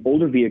insuring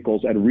older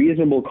vehicles at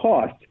reasonable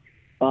cost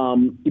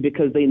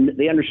because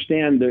they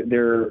understand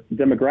their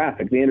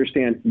demographic. They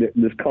understand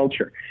this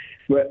culture.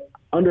 But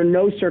under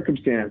no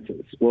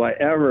circumstances will I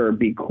ever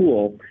be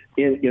cool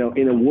in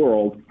a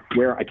world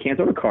where I can't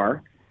own a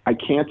car, I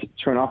can't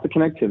turn off the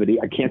connectivity,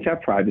 I can't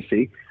have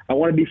privacy. I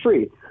want to be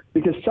free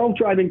because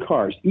self-driving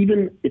cars,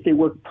 even if they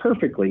work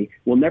perfectly,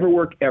 will never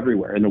work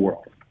everywhere in the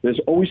world. There's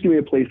always going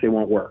to be a place they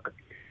won't work.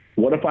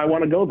 What if I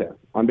want to go there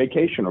on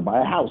vacation or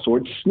buy a house, or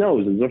it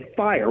snows, there's a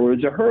fire, or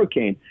there's a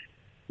hurricane?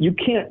 You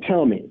can't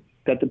tell me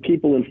that the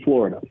people in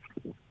Florida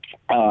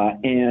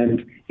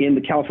and in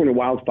the California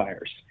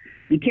wildfires,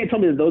 you can't tell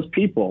me that those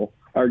people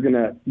are going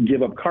to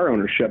give up car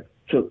ownership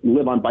to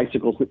live on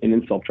bicycles and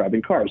in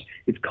self-driving cars.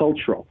 It's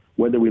cultural,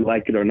 whether we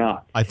like it or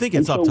not. I think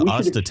it's up to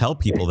us to tell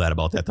people that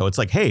about that, though. It's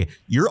like, hey,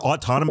 your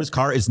autonomous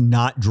car is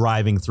not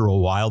driving through a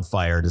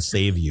wildfire to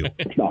save you.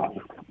 It's not.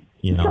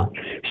 No.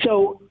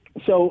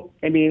 So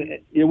I mean,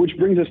 which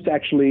brings us to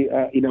actually,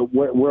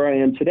 where I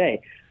am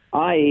today.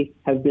 I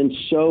have been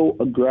so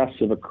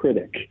aggressive a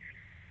critic,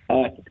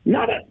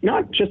 not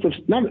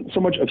so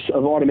much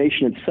of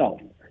automation itself.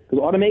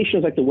 Because automation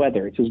is like the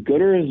weather. It's as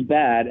good or as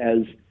bad as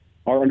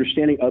our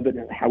understanding of it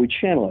and how we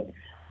channel it.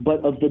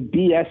 But of the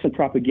BS and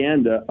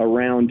propaganda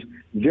around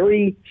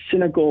very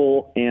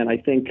cynical and I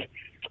think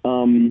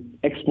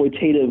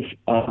exploitative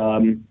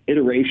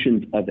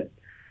iterations of it.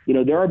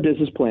 There are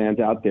business plans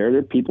out there.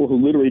 There are people who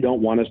literally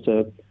don't want us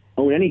to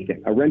own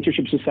anything. A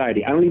rentership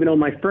society. I don't even own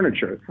my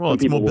furniture. Well,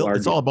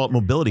 it's all about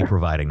mobility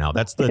providing now.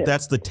 That's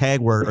the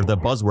tag word or the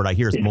buzzword I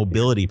hear is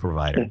mobility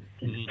provider.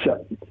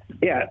 So,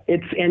 yeah,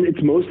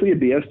 it's mostly a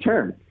BS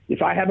term.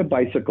 If I have a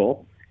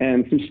bicycle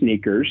and some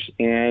sneakers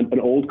and an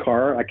old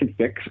car I can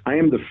fix, I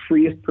am the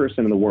freest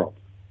person in the world.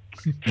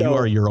 So, you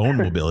are your own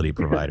mobility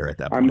provider at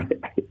that point.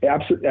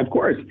 Absolutely, of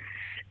course.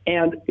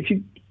 And if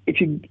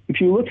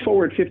you look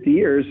forward 50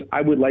 years,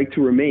 I would like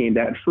to remain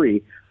that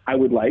free. I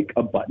would like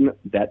a button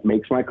that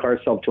makes my car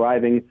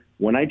self-driving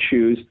when I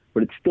choose,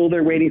 but it's still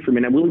there waiting for me,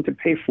 and I'm willing to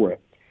pay for it.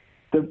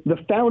 The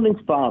founding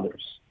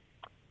fathers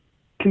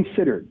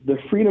considered the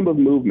freedom of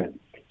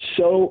movement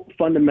so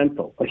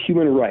fundamental, a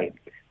human right,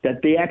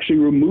 that they actually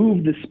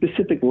removed the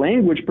specific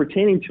language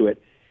pertaining to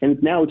it,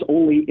 and now it's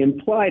only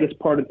implied as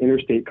part of the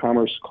Interstate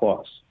Commerce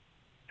Clause.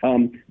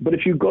 But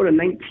if you go to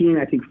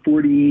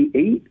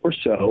 1948 or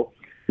so,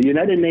 the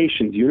United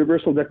Nations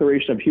Universal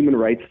Declaration of Human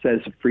Rights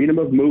says freedom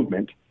of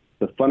movement,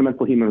 the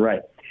fundamental human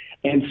right.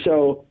 And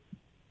so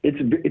it's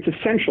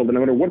essential that no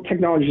matter what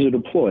technologies are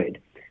deployed,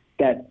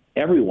 that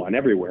everyone,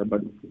 everywhere,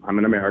 but I'm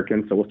an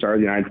American, so we'll start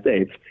with the United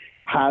States,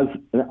 has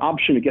an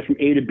option to get from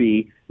A to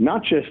B,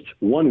 not just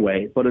one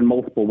way, but in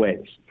multiple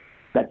ways.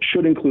 That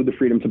should include the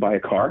freedom to buy a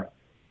car,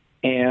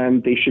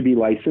 and they should be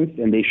licensed,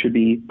 and they should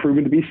be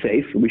proven to be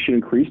safe. We should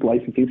increase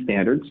licensing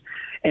standards.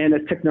 And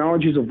as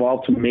technologies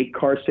evolve to make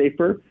cars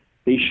safer,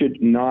 They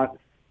should not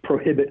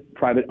prohibit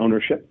private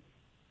ownership.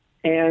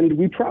 And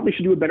we probably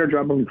should do a better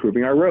job of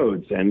improving our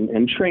roads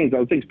and trains,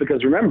 other things,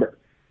 because remember,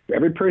 for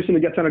every person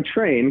who gets on a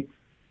train,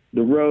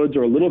 the roads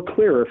are a little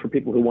clearer for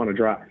people who want to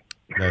drive.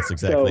 That's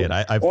exactly it.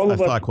 I've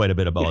thought quite a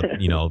bit about,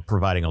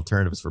 providing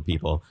alternatives for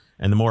people,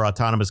 and the more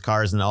autonomous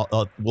cars and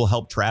will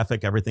help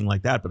traffic, everything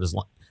like that. But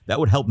that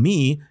would help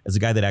me as a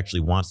guy that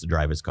actually wants to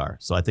drive his car.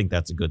 So I think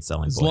that's a good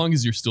selling point. As long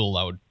as you're still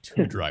allowed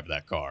to drive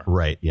that car.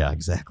 Right. Yeah,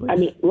 exactly. I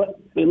mean,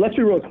 let's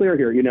be real clear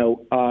here.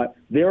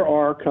 There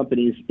are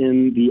companies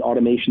in the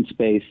automation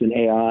space and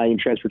AI and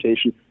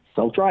transportation,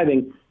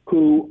 self-driving,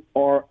 who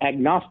are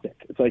agnostic.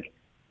 It's like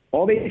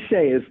all they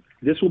say is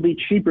this will be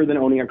cheaper than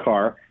owning a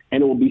car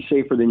and it will be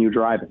safer than you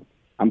driving.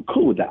 I'm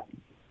cool with that.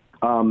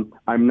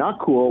 I'm not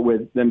cool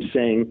with them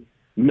saying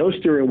no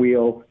steering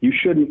wheel. You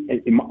shouldn't.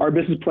 Our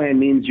business plan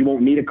means you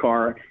won't need a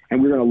car,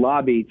 and we're going to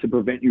lobby to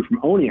prevent you from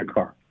owning a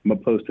car. I'm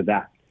opposed to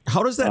that.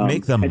 How does that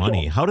make them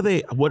money? How do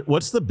they?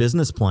 What's the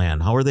business plan?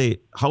 How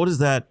does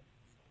that,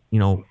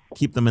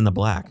 keep them in the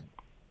black?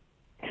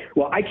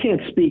 Well, I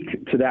can't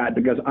speak to that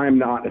because I'm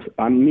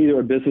neither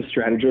a business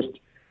strategist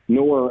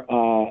nor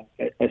a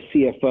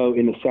CFO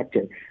in the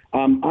sector.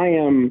 I'm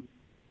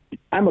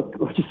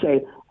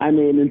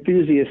an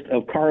enthusiast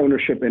of car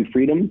ownership and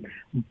freedom,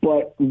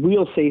 but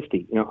real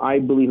safety. I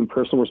believe in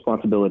personal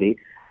responsibility,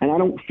 and I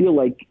don't feel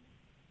like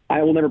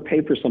I will never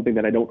pay for something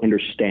that I don't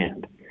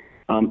understand.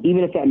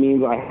 Even if that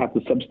means I have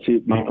to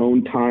substitute my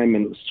own time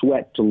and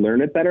sweat to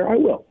learn it better, I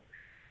will.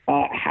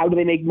 How do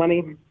they make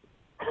money?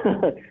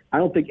 I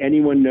don't think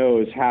anyone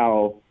knows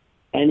how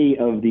any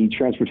of the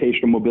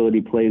transportation and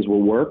mobility plays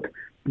will work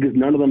because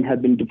none of them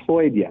have been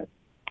deployed yet.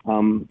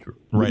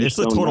 Right. It's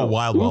the total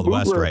wild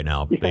west right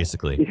now,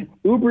 basically.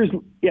 Uber's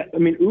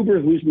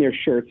losing their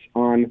shirts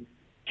on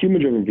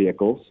human-driven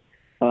vehicles.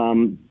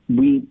 No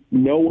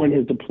one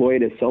has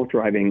deployed a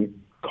self-driving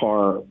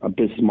car, a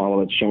business model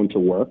that's shown to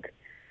work.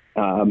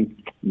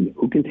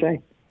 Who can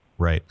say?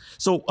 Right.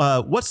 So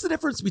what's the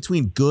difference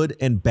between good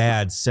and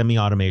bad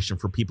semi-automation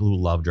for people who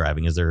love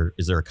driving? Is there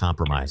a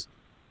compromise?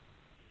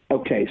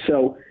 Okay.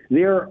 So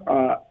there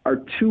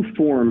are two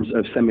forms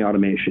of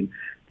semi-automation.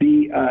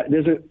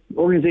 There's an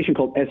organization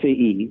called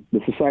SAE,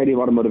 the Society of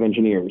Automotive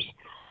Engineers,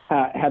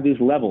 have these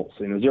levels,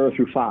 0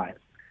 through 5,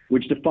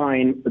 which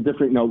define a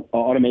different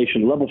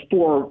automation. Level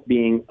 4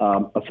 being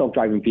a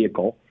self-driving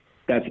vehicle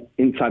that's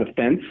inside a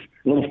fence.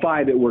 Level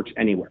 5, it works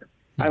anywhere.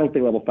 I don't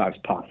think level 5 is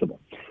possible.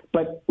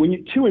 But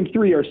when 2 and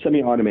 3 are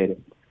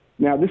semi-automated.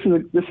 Now, this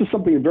is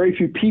something that very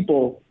few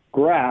people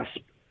grasp,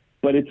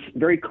 but it's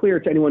very clear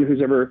to anyone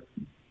who's ever,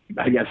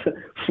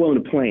 flown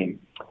a plane.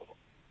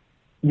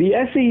 The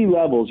SAE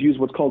levels use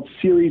what's called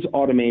series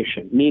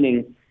automation,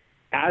 meaning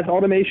as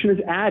automation is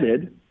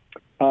added,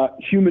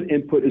 human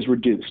input is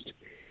reduced.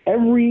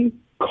 Every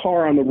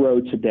car on the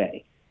road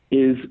today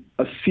is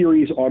a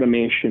series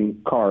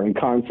automation car in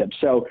concept.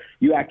 So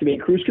you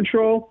activate cruise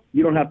control,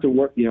 you don't have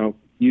to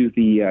use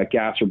the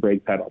gas or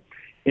brake pedal.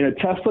 In a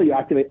Tesla, you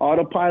activate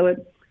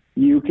autopilot,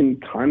 you can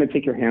kind of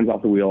take your hands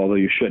off the wheel, although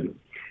you shouldn't.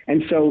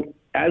 And so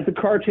as the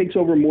car takes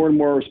over more and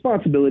more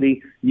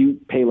responsibility, you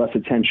pay less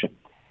attention.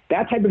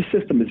 That type of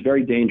system is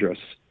very dangerous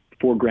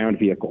for ground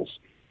vehicles.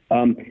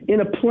 In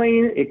a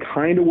plane, it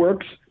kind of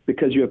works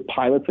because you have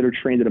pilots that are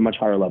trained at a much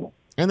higher level.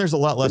 And there's a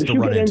lot less to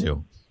run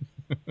into.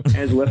 But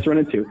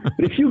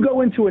if you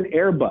go into an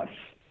Airbus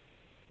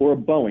or a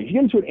Boeing, if you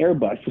get into an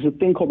Airbus, there's a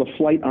thing called a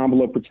flight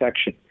envelope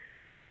protection.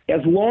 As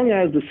long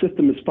as the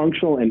system is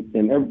functional and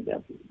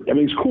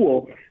everything's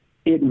cool,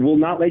 it will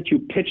not let you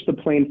pitch the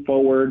plane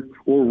forward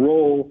or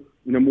roll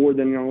more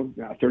than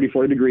 30,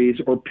 40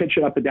 degrees or pitch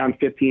it up and down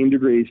 15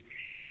 degrees.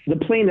 The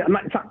plane,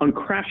 it's not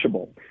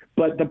uncrashable,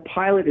 but the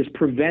pilot is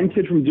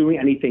prevented from doing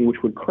anything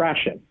which would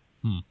crash it.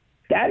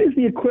 That is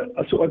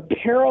so a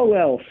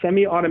parallel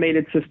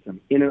semi-automated system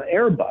in an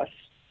Airbus,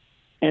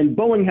 and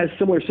Boeing has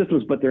similar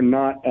systems, but they're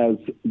not as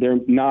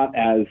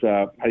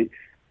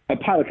a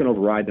pilot can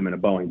override them in a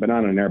Boeing, but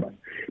not in an Airbus.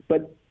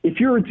 But if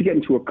you were to get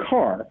into a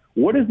car,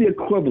 what is the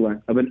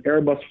equivalent of an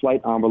Airbus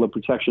flight envelope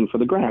protection for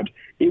the ground?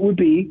 It would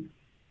be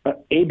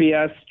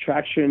ABS,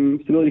 traction,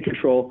 stability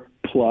control,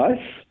 plus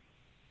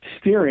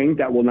steering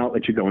that will not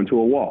let you go into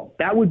a wall.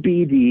 That would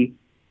be the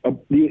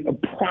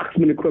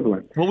approximate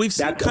equivalent. Well, we've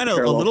seen kind of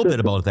a little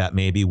bit about that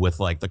maybe with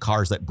like the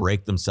cars that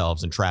brake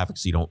themselves in traffic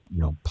so you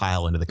don't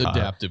pile into the car.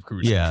 Adaptive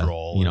cruise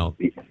control.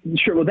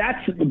 Sure. Well,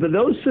 but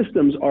those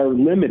systems are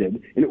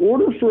limited. In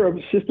order for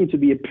a system to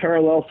be a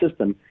parallel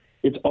system,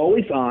 it's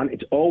always on,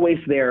 it's always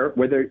there,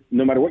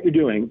 no matter what you're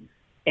doing,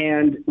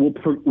 and will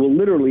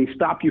literally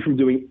stop you from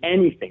doing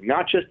anything,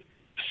 not just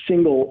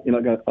single,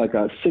 like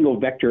a single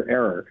vector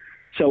error.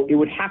 So it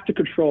would have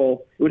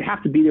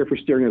to be there for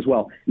steering as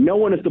well. No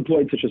one has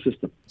deployed such a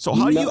system. So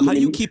how do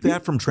you keep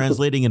that from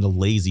translating into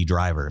lazy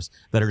drivers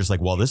that are just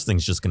like, well, this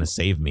thing's just going to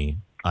save me.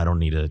 I don't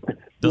need it.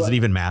 Does it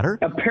even matter?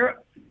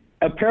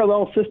 A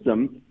parallel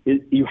system is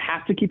you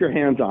have to keep your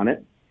hands on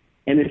it.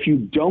 And if you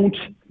don't,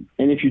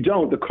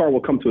 the car will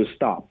come to a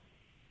stop.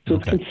 So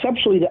It's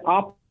conceptually the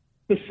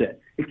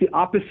opposite. It's the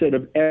opposite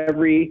of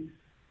every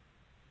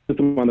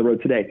system on the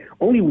road today.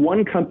 Only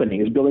one company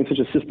is building such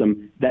a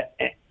system that,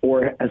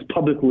 or has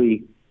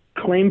publicly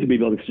claimed to be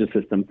building such a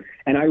system.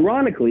 And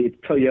ironically, it's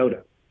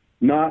Toyota,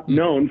 not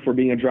known for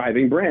being a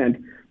driving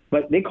brand,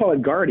 but they call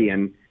it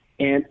Guardian.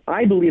 And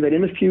I believe that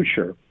in the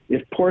future,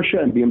 if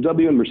Porsche and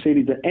BMW and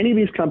Mercedes and any of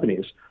these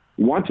companies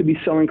want to be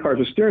selling cars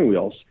with steering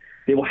wheels,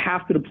 they will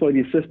have to deploy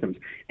these systems.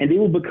 And they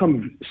will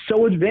become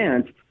so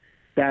advanced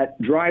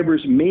that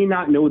drivers may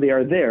not know they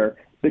are there,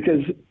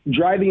 because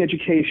driving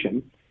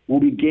education will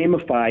be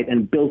gamified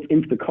and built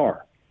into the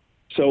car.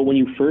 So when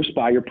you first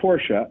buy your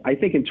Porsche, I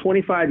think in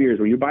 25 years,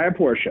 when you buy a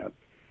Porsche,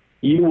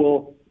 it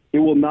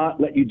will not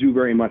let you do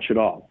very much at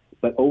all.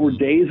 But over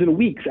days and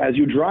weeks, as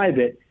you drive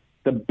it,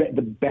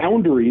 the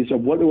boundaries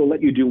of what it will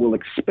let you do will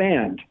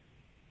expand,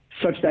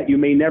 such that you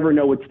may never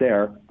know it's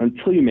there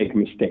until you make a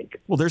mistake.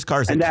 Well, there's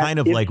cars that kind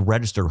of like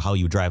register how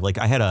you drive. Like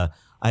I had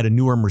a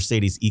newer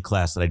Mercedes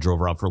E-Class that I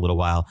drove around for a little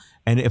while,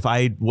 and if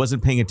I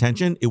wasn't paying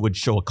attention, it would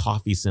show a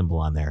coffee symbol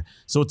on there.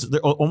 So it's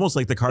almost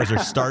like the cars are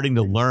starting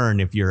to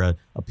learn if you're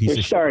a piece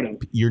of shit,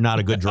 you're not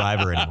a good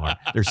driver anymore.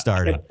 They're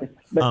starting.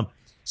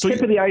 So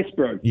tip of the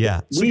iceberg.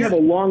 Yeah. So we have a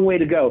long way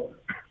to go.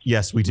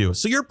 Yes, we do.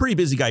 So you're a pretty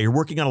busy guy. You're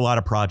working on a lot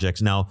of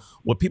projects. Now,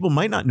 what people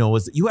might not know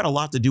is that you had a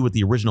lot to do with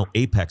the original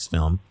Apex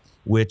film,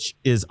 which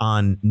is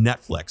on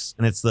Netflix.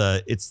 And it's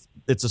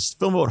a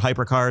film about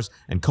hypercars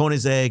and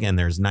Koenigsegg, and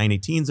there's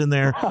 918s in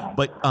there.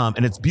 But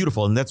and it's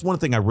beautiful. And that's one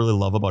thing I really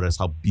love about it, is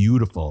how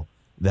beautiful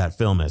that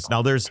film is.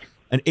 Now there's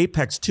an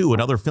Apex 2,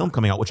 another film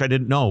coming out, which I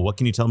didn't know. What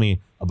can you tell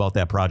me about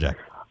that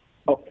project?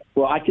 Oh,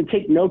 well, I can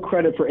take no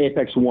credit for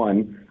Apex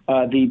 1.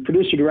 The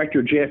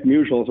producer-director, J.F.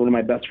 Musial, is one of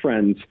my best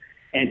friends,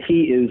 and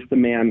he is the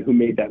man who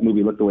made that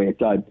movie look the way it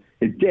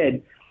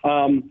did.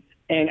 And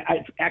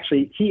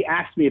he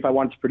asked me if I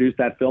wanted to produce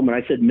that film, and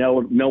I said, no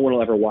one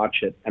will ever watch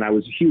it. And I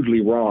was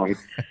hugely wrong.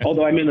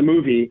 Although I'm in the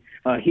movie,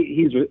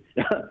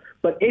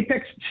 but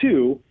Apex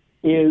 2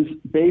 is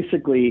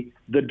basically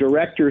the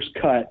director's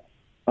cut,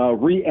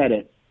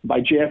 re-edit by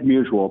J.F.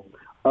 Musial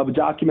of a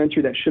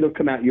documentary that should have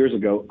come out years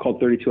ago called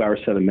 32 Hours,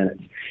 7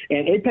 Minutes.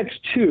 And Apex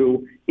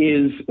 2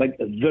 is like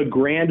the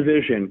grand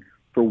vision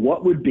for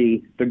what would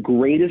be the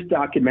greatest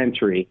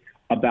documentary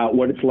about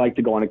what it's like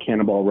to go on a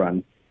cannonball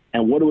run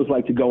and what it was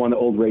like to go on the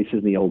old races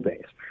in the old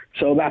days.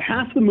 So about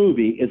half the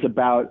movie is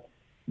about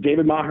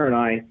David Maher and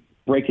I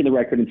breaking the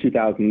record in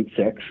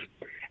 2006.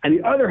 And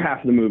the other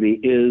half of the movie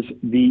is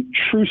the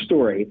true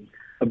story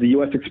of the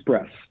U.S.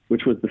 Express,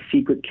 which was the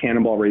secret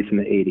cannonball race in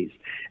the 80s.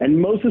 And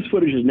most of this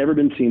footage has never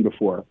been seen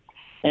before.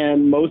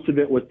 And most of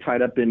it was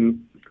tied up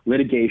in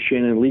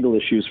litigation and legal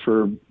issues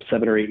for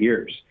 7 or 8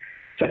 years.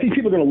 So I think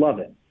people are going to love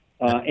it.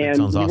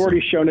 And we've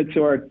already shown it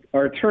to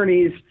our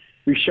attorneys.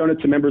 We've shown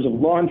it to members of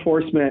law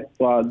enforcement.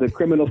 The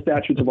criminal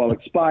statutes have all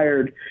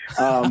expired.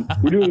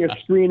 We're doing a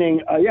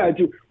screening.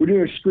 We're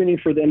doing a screening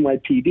for the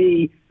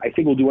NYPD. I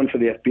think we'll do one for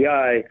the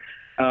FBI.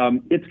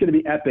 It's going to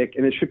be epic,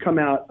 and it should come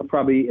out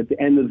probably at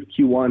the end of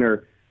Q1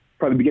 or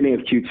probably beginning of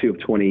Q2 of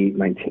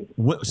 2019.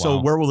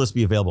 So where will this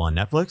be available, on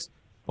Netflix?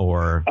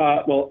 Or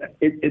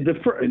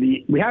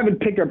we haven't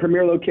picked our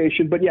premiere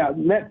location, but yeah,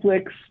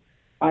 Netflix,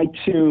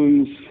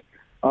 iTunes,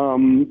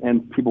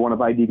 and people want to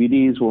buy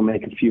DVDs, we'll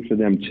make a few for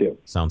them too.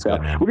 Sounds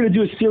good, man. We're going to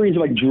do a series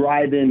of like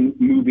drive-in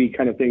movie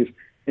kind of things,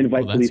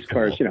 invite police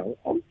cars,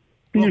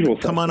 usual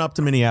come on up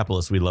to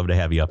Minneapolis. We'd love to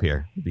have you up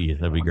here.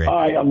 That'd be great.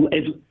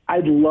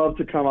 I'd love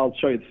to come. I'll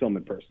show you the film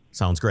in person.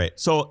 Sounds great.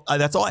 So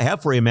that's all I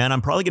have for you, man.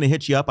 I'm probably going to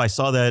hit you up. I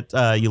saw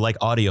that you like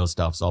audio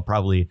stuff, so I'll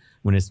probably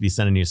going to be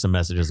sending you some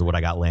messages of what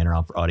I got laying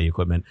around for audio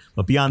equipment.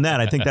 But beyond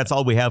that, I think that's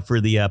all we have for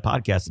the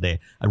podcast today.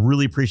 I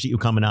really appreciate you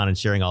coming on and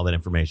sharing all that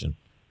information.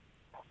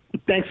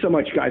 Thanks so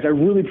much, guys. I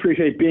really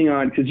appreciate being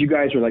on, because you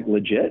guys are like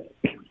legit.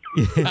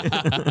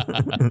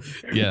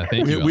 Yeah,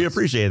 thank you. We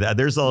appreciate that.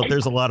 There's a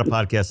lot of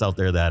podcasts out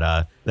there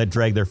that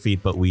drag their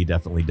feet, but we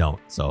definitely don't.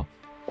 So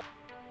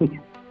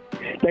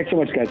thanks so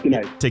much, guys. Good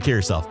night. Take care of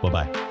yourself.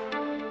 Bye-bye.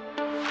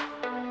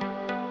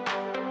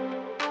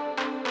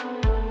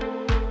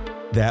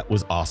 That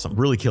was awesome.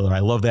 Really killer. I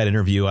love that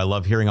interview. I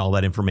love hearing all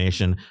that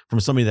information from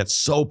somebody that's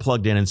so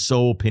plugged in and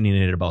so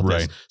opinionated about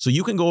this. So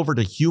you can go over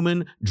to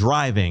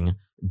humandriving.org.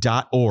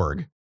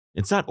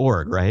 It's not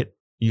org, right?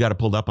 You got it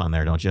pulled up on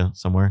there, don't you?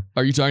 Somewhere.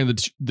 Are you talking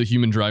the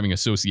Human Driving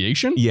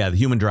Association? Yeah, the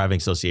Human Driving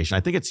Association. I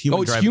think it's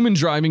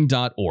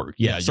humandriving.org.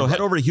 Yeah. So head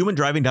over to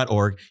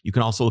humandriving.org. You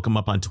can also look them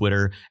up on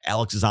Twitter.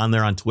 Alex is on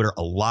there on Twitter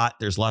a lot.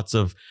 There's lots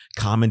of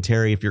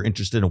commentary if you're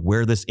interested in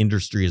where this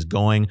industry is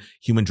going.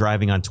 Human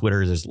Driving on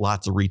Twitter. There's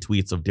lots of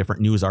retweets of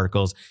different news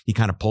articles. He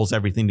kind of pulls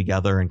everything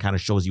together and kind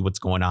of shows you what's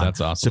going on.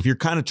 That's awesome. So if you're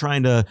kind of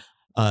trying to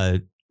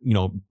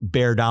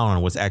bear down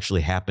on what's actually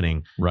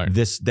happening, right,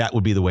 that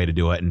would be the way to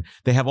do it. And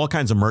they have all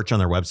kinds of merch on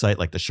their website,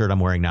 like the shirt I'm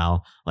wearing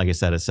now. Like I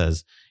said, it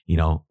says,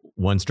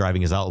 Once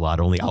driving is outlawed,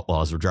 only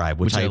outlaws will drive,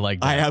 which I like.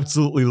 I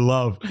absolutely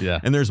love. Yeah.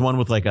 And there's one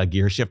with like a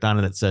gear shift on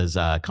it that says,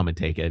 come and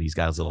take it. He's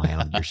got his little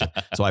hand on the gear shift.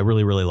 So I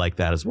really, really like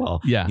that as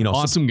well. Yeah.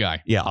 Awesome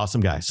guy. Yeah.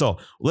 Awesome guy. So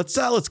let's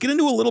get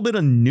into a little bit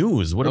of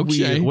news. What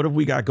have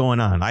we got going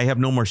on? I have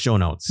no more show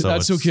notes. So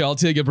that's okay. I'll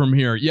take it from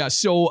here. Yeah.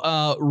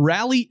 So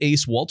rally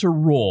ace Walter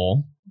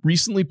Roll,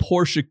 recently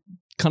Porsche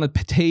kind of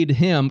paid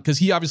him because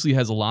he obviously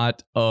has a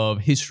lot of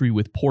history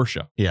with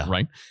Porsche. Yeah.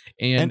 Right.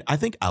 And I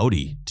think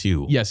Audi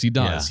too. Yes, he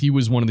does. Yeah. He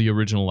was one of the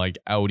original like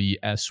Audi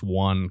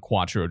S1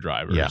 Quattro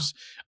drivers.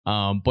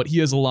 Yeah. But he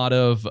has a lot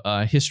of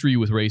history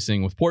with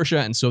racing with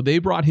Porsche. And so they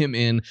brought him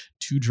in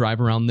to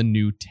drive around the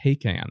new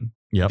Taycan.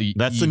 Yep.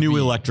 That's the new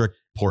electric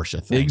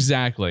Porsche thing.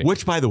 Exactly.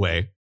 Which, by the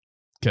way,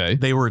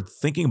 they were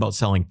thinking about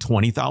selling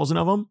 20,000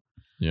 of them.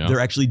 Yeah. They're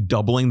actually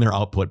doubling their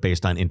output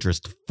based on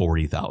interest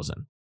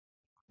 40,000.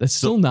 That's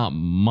still not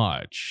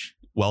much.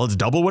 Well, it's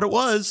double what it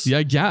was. Yeah,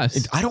 I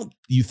guess.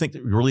 You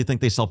really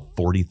think they sell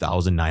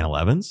 40,000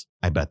 911s?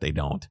 I bet they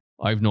don't.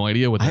 I have no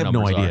idea what the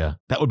numbers are. I have no idea.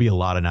 That would be a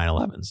lot of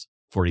 911s.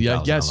 40,000. Yeah,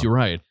 I guess you're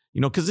right.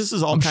 You know, because this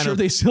is all I'm sure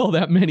they sell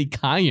that many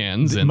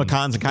Cayennes and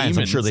Macans and Cayennes.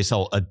 I'm sure they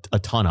sell a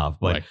ton of,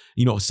 but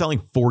you know,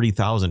 selling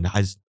 40,000,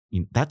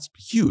 that's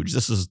huge.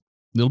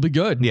 It'll be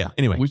good. Yeah.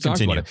 Anyway, we've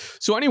talked about it.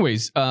 So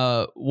anyways,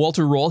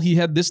 Walter Roll, he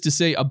had this to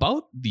say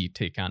about the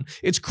Taycan.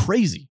 It's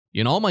crazy.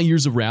 In all my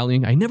years of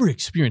rallying, I never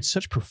experienced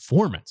such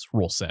performance,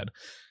 Roll said.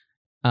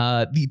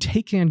 The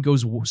Taycan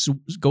goes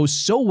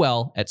so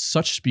well at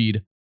such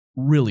speed.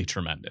 Really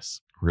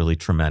tremendous. Really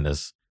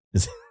tremendous.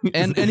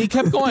 And he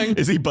kept going.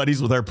 Is he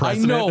buddies with our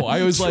president? I know.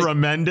 I was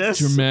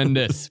tremendous. Like,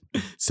 tremendous.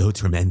 So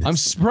tremendous. I'm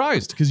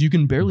surprised because you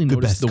can barely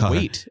notice the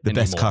weight The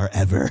anymore. best car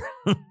ever.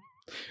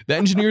 The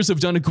engineers have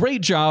done a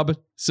great job,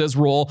 says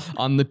Roll,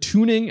 on the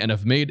tuning and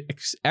have made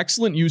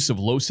excellent use of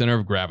low center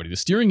of gravity. The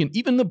steering and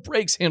even the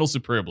brakes handle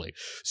superbly.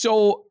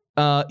 So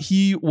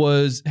he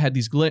had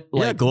these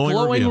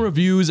glowing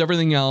reviews,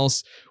 everything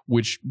else,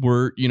 which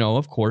were,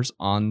 of course,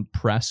 on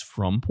press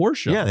from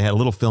Porsche. Yeah, they had a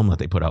little film that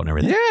they put out and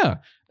everything. Yeah,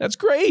 that's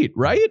great,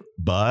 right?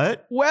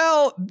 But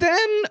well,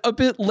 then a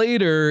bit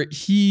later,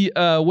 he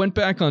went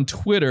back on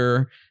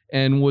Twitter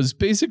and was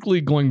basically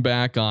going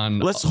back on.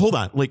 Let's hold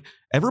on. Like,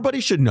 everybody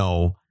should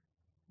know.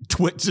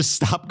 Just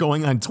stop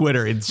going on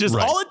Twitter. It's just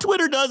all that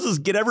Twitter does is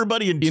get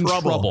everybody in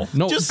trouble.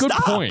 No, just good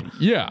stop. point.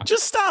 Yeah,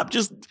 just stop.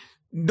 Just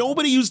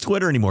nobody use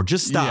Twitter anymore.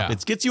 Just stop. Yeah.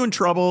 It gets you in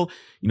trouble.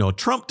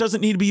 Trump doesn't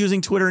need to be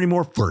using Twitter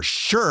anymore for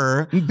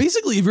sure. And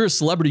basically, if you're a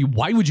celebrity,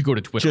 why would you go to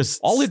Twitter?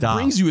 All it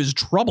brings you is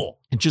trouble.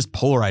 It just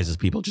polarizes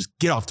people. Just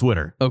get off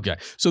Twitter. Okay.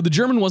 So the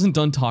German wasn't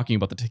done talking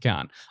about the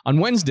Taycan. On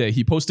Wednesday,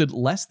 he posted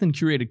less than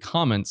curated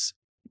comments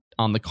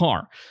on the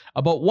car.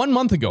 About 1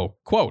 month ago,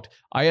 quote,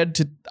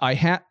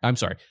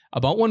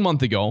 about 1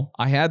 month ago,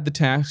 I had the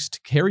task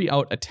to carry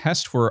out a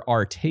test for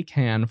our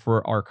Taycan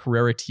for our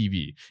Carrera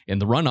TV. In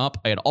the run-up,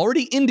 I had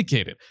already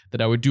indicated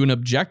that I would do an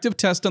objective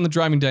test on the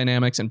driving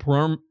dynamics and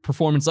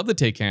performance of the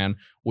Taycan,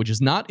 which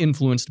is not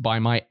influenced by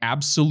my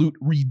absolute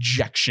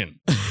rejection.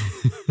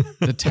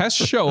 The test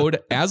showed,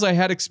 as I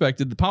had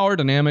expected, the power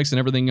dynamics and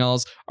everything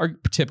else are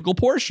typical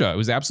Porsche. It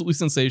was absolutely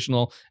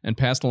sensational and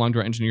passed along to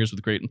our engineers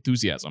with great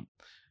enthusiasm.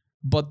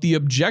 But the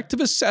objective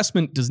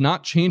assessment does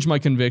not change my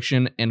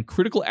conviction and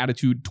critical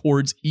attitude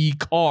towards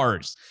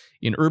e-cars.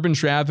 In urban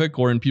traffic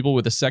or in people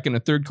with a second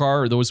and third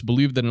car or those who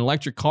believe that an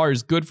electric car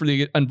is good for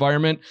the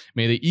environment,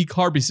 may the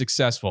e-car be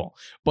successful.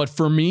 But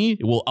for me,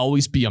 it will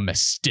always be a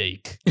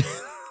mistake.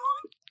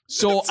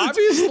 So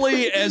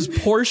obviously, as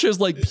Porsche's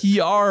like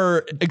PR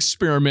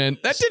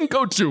experiment, that didn't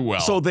go too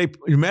well. So they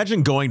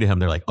imagine going to him.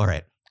 They're like, all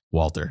right,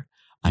 Walter,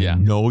 I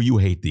know you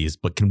hate these,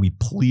 but can we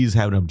please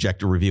have an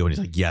objective review? And he's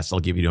like, yes, I'll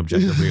give you an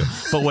objective review.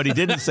 But what he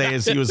didn't say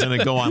is he was going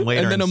to go on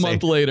later. And then a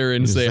month later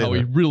and say how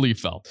he really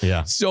felt.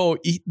 Yeah. So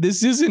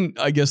this isn't,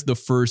 I guess, the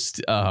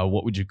first,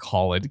 what would you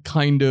call it,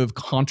 kind of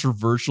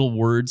controversial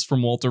words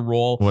from Walter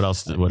Roll. What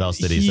else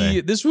did he say?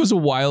 This was a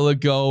while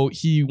ago.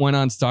 He went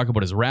on to talk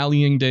about his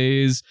rallying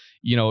days.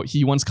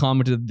 He once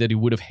commented that he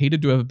would have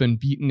hated to have been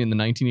beaten in the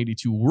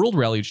 1982 World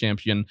Rally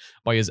Champion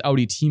by his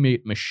Audi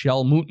teammate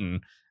Michelle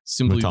Mouton,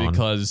 simply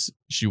because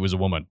she was a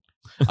woman.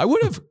 I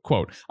would have,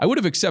 quote, I would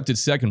have accepted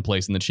second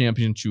place in the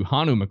champion to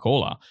Hannu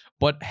Mikkola,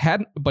 but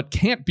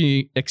can't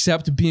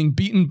accept being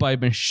beaten by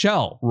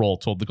Michelle, Roll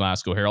told the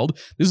Glasgow Herald.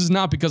 This is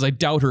not because I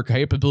doubt her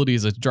capability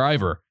as a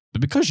driver,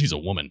 but because she's a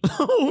woman.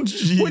 Oh,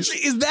 geez.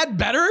 Which, is that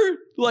better?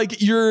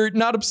 Like, you're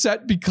not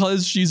upset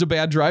because she's a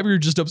bad driver, you're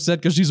just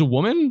upset because she's a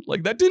woman?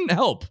 Like, that didn't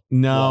help.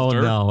 No,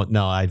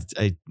 I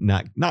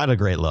not a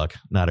great look.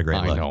 Not a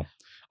great look. I know.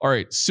 All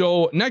right,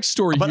 so next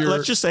story but here.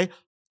 Let's just say,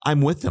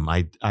 I'm with him.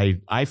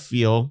 I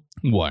feel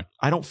what?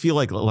 I don't feel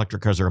like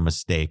electric cars are a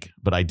mistake,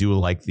 but I do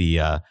like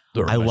I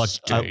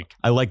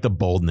like the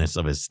boldness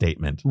of his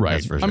statement. Right.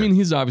 That's for sure. I mean,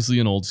 he's obviously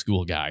an old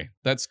school guy.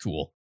 That's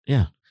cool.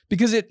 Yeah.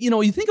 Because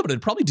you think about it,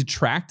 probably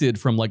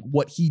detracted from like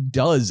what he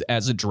does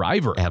as a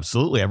driver.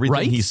 Absolutely.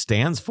 Everything he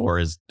stands for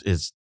is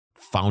the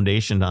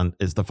foundation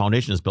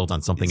is built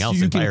on something else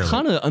you entirely. can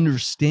kind of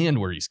understand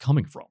where he's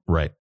coming from.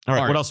 Right. All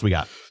right, what else we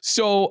got?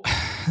 So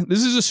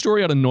this is a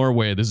story out of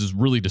Norway. This is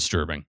really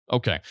disturbing.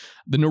 Okay.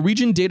 The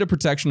Norwegian Data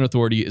Protection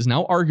Authority is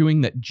now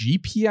arguing that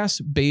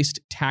GPS-based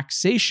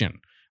taxation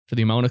for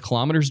the amount of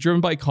kilometers driven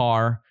by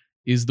car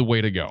is the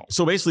way to go.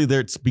 So basically,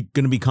 it's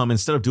going to become,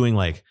 instead of doing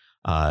like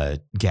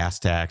gas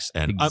tax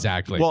and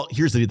exactly. Well,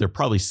 here's the deal. They're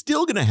probably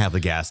still going to have the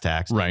gas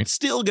tax, right?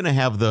 Still going to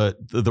have the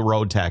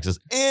road taxes,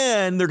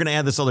 and they're going to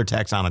add this other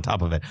tax on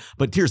top of it.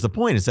 But here's the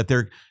point: is that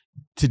they're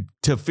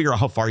to figure out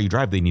how far you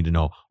drive, they need to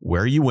know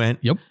where you went.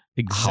 Yep.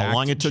 Exact how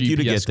long it took GPS you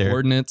to get there.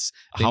 Coordinates.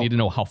 They need to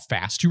know how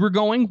fast you were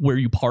going, where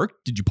you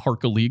parked. Did you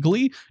park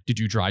illegally? Did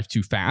you drive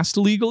too fast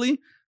illegally?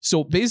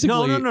 So basically,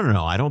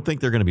 no. I don't think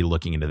they're going to be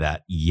looking into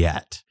that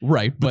yet.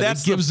 Right, but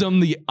it gives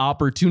them the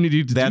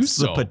opportunity to do so. That's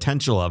the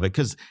potential of it,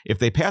 because if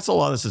they pass a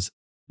law that says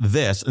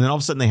this, and then all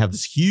of a sudden they have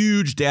this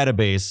huge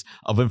database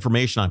of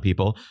information on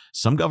people,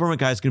 some government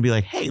guy's going to be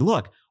like, "Hey,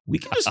 look, we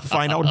can just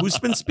find out who's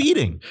been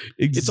speeding."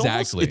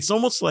 Exactly. It's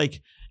almost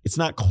like, it's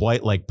not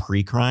quite like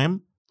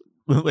pre-crime.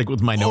 Like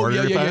with Minority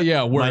Report.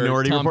 Yeah. Where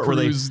Minority Tom Report,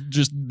 Cruise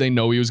they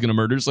know he was going to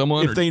murder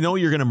someone. If they know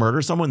you're going to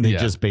murder someone, they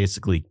just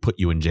basically put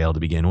you in jail to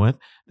begin with.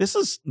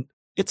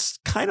 It's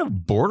kind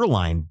of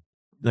borderline.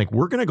 Like,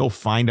 we're going to go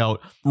find out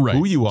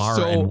who you are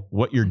and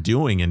what you're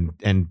doing,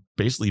 and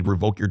basically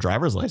revoke your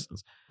driver's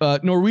license.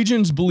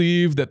 Norwegians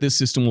believe that this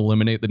system will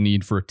eliminate the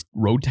need for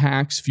road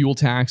tax, fuel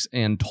tax,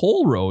 and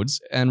toll roads,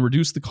 and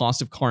reduce the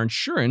cost of car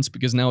insurance,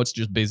 because now it's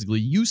just basically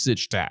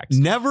usage tax.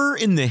 Never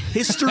in the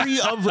history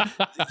of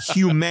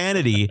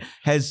humanity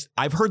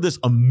I've heard this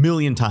a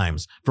million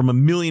times from a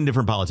million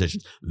different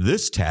politicians.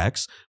 This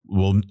tax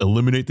will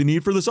eliminate the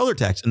need for this other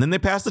tax. And then they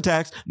pass the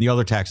tax and the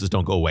other taxes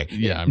don't go away.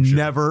 Yeah, I'm sure.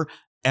 Never,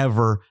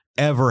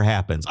 ever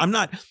happens. I'm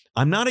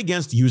not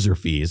against user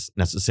fees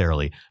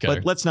necessarily,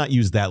 but let's not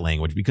use that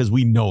language, because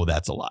we know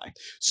that's a lie.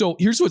 So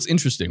here's what's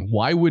interesting.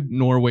 Why would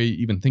Norway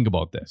even think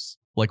about this?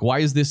 Like, why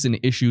is this an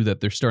issue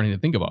that they're starting to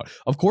think about?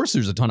 Of course,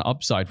 there's a ton of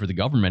upside for the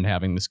government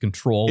having this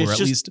control, or at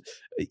least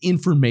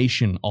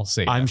information, I'll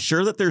say. I'm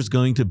sure that there's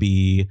going to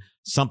be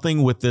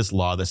something with this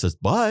law that says,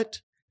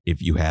 but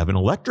if you have an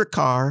electric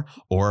car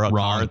or a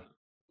car...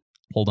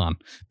 Hold on.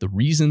 The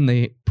reason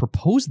they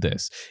proposed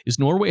this is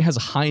Norway has a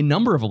high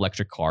number of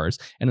electric cars,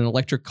 and an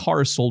electric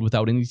car is sold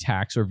without any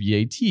tax or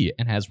VAT,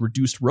 and has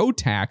reduced road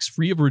tax,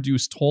 free of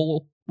reduced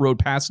toll road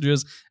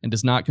passages, and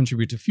does not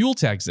contribute to fuel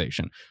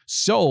taxation.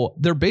 So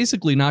they're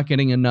basically not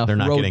getting enough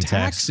road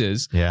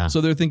taxes. Yeah. So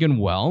they're thinking,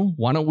 well,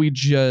 why don't we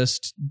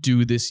just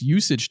do this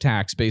usage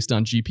tax based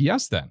on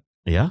GPS then?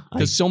 Yeah.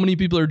 Because so many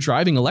people are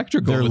driving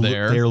electric over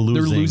there. They're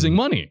losing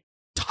money.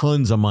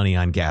 Tons of money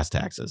on gas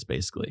taxes,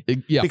 basically.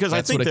 Because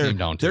I think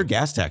their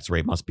gas tax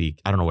rate must be,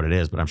 I don't know what it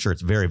is, but I'm sure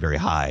it's very, very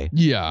high.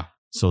 Yeah.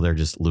 So they're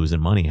just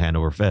losing money hand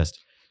over fist.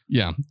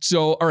 Yeah.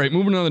 So, all right,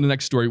 moving on to the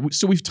next story.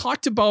 So we've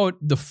talked about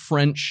the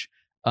French,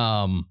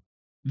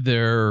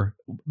 their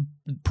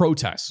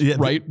protests,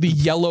 right? The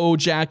yellow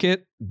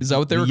jacket. Is that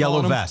what they were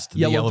calling them? The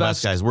yellow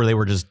vest guys, where they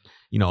were just,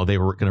 they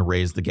were going to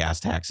raise the gas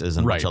taxes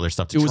and a bunch of other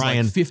stuff to try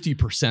and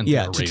 50%.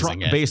 Yeah,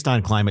 based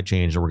on climate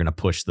change, and we're going to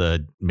push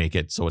make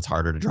it so it's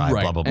harder to drive.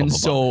 Blah blah blah. And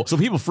so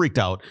people freaked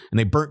out, and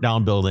they burnt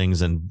down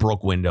buildings and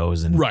broke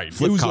windows and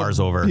flipped cars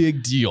over.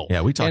 Big deal.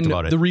 Yeah, we talked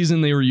about it. The reason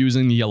they were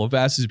using the yellow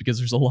vest is because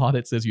there's a law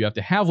that says you have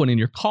to have one in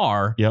your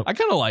car. Yep. I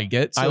kind of like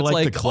it. So I it's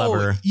like the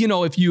clever.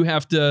 If you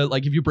have to,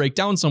 if you break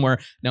down somewhere,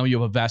 now you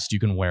have a vest you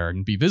can wear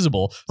and be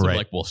visible. So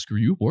like, well, screw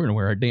you. We're going to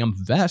wear a damn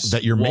vest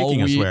that you're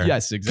making us wear.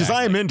 Yes, exactly. Because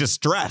I am in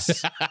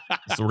distress.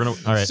 So we're going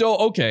to, all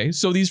right.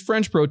 So these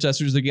French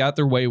protesters, they got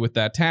their way with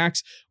that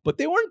tax, but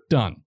they weren't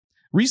done.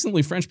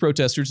 Recently, French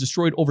protesters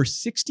destroyed over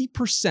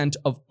 60%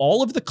 of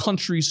all of the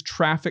country's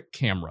traffic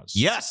cameras.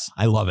 Yes,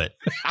 I love it.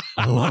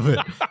 I love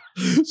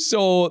it.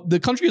 So the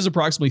country has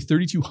approximately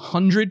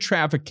 3,200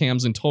 traffic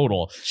cams in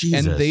total.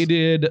 Jesus. And they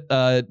did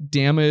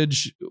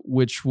damage,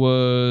 which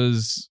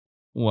was...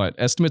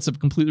 estimates of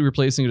completely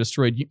replacing a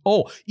destroyed.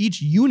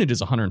 Each unit is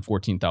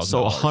 $114,000.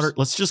 So 100.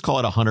 Let's just call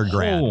it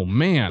 $100,000. Oh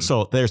man!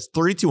 So there's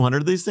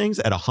 3,200 of these things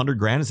at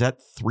 $100,000. Is that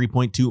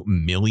 $3.2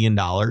 million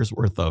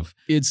worth of?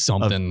 It's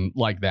something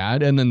like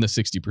that, and then the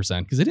 60%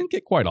 because they didn't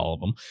get quite all of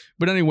them.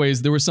 But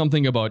anyways, there was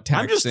something about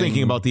taxing. I'm just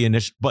thinking about the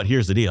initial. But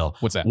here's the deal.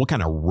 What's that? What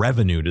kind of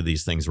revenue do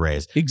these things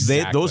raise?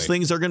 Exactly. Those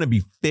things are going to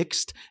be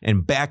fixed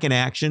and back in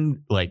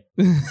action like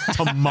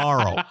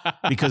tomorrow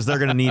because they're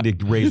going to need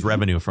to raise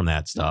revenue from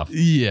that stuff.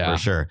 Yeah.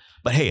 For sure.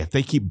 But hey, if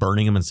they keep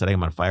burning them and setting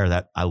them on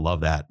fire, I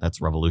love that.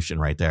 That's revolution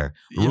right there.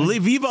 Yeah.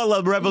 Viva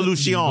la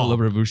revolution. Viva la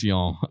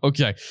revolution.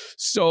 Okay.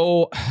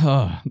 So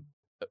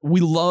we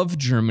love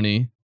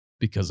Germany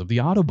because of the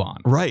Autobahn.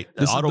 Right.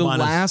 This is the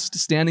last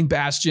standing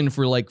bastion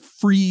for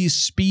free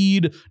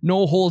speed,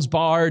 no holds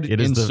barred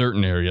in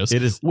certain areas.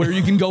 It is where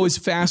you can go as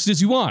fast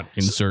as you want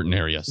in certain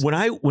areas. When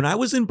I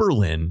was in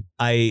Berlin,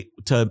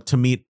 to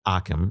meet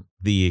Achim,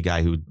 the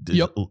guy who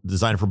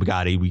designed for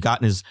Bugatti, we got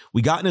in his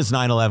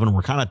 911.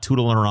 We're kind of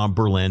tootling around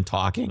Berlin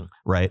talking,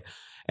 right?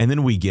 And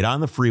then we get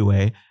on the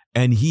freeway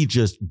and he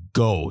just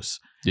goes.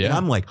 Yeah. And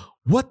I'm like,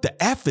 what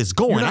the F is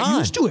going on? You're not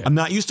used to it. I'm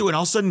not used to it. And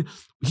all of a sudden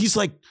he's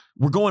like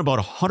We're going about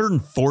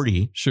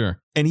 140.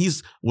 Sure. And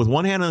he's with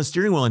one hand on the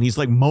steering wheel and he's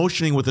like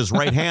motioning with his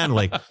right hand,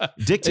 like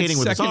dictating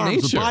with his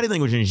arms, with body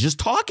language. And he's just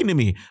talking to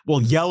me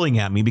while yelling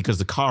at me because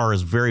the car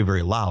is very,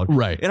 very loud.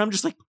 Right. And I'm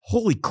just like,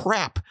 holy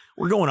crap.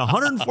 We're going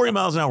 140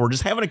 miles an hour. We're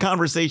just having a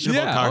conversation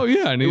about car. Oh,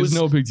 yeah. And it was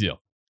no big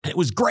deal. It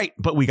was great,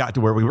 but we got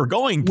to where we were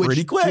going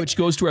pretty quick. Which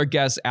goes to our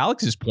guest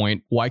Alex's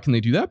point. Why can they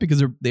do that?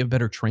 Because they have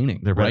better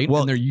training, right?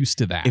 Well, and they're used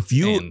to that.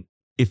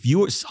 If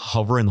you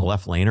hover in the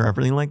left lane or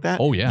everything like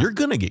that, you're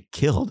going to get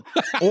killed.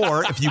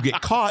 Or if you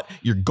get caught,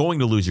 you're going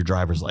to lose your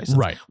driver's license.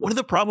 Right. One of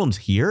the problems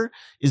here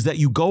is that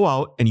you go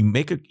out and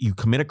you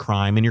commit a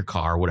crime in your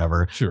car,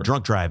 whatever,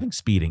 drunk driving,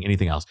 speeding,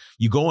 anything else.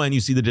 You go in,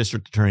 you see the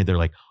district attorney, they're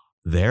like,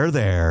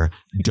 there,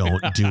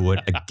 don't do it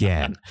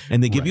again.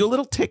 And they give you a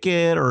little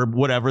ticket or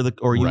whatever,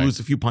 or you lose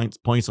a few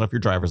points off your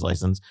driver's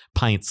license.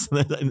 Pints.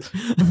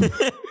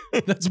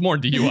 That's more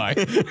DUI.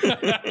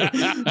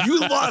 You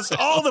lost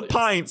all the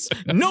pints.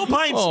 No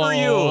pints for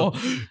you.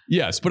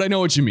 Yes, but I know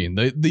what you mean.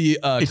 The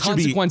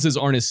consequences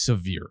aren't as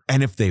severe.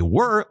 And if they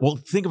were, well,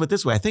 think of it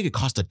this way. I think it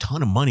cost a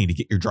ton of money to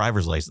get your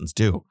driver's license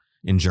too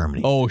in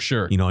Germany. Oh,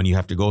 sure. And you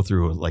have to go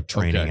through like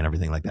training and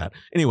everything like that.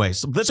 Anyway,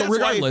 so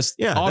regardless,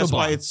 that's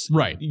why it's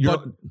right.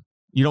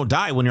 You don't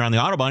die when you're on the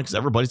Autobahn because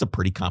everybody's a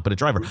pretty competent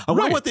driver. I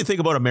wonder what they think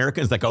about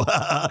Americans that go,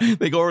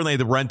 they go over and they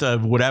rent a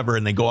whatever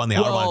and they go on the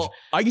Autobahn.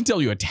 I can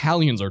tell you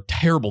Italians are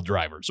terrible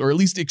drivers, or at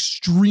least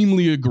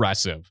extremely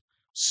aggressive.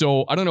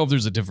 So I don't know if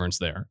there's a difference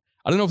there.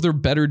 I don't know if they're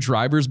better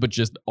drivers, but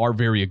just are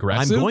very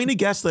aggressive. I'm going to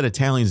guess that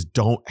Italians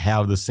don't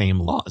have the same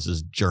laws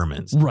as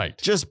Germans. Right.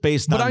 Just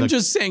based on But I'm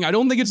just saying, I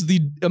don't think it's the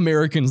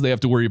Americans they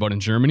have to worry about in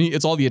Germany.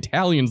 It's all the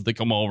Italians that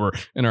come over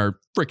and are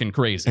freaking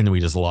crazy. And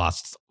we just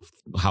lost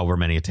however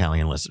many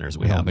Italian listeners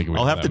we have.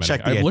 I'll have to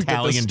check the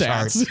Italian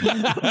charts.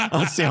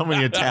 I'll see how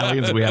many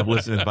Italians we have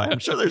listening by. I'm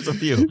sure there's a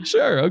few.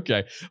 Sure.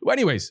 Okay. Well,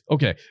 anyways,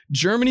 okay.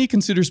 Germany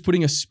considers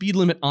putting a speed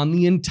limit on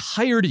the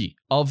entirety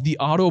of the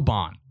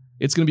Autobahn.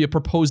 It's going to be a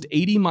proposed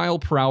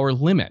 80-mile-per-hour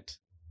limit.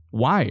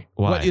 Why?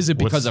 What is it?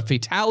 Because of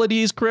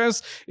fatalities,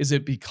 Chris? Is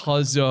it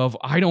because of,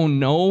 I don't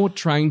know,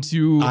 trying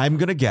to... I'm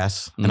going to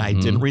guess, and I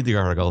didn't read the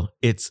article,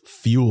 it's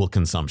fuel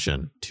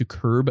consumption. To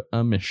curb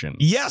emissions.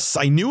 Yes,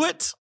 I knew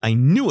it.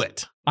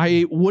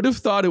 I would have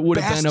thought it would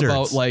have been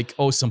about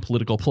some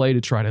political play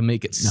to try to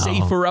make it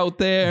safer out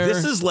there.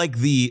 This is like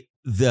the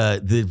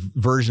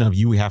version of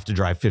you have to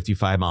drive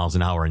 55 miles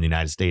an hour in the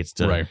United States.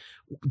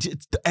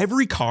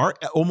 Every car,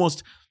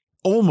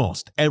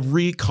 almost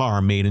every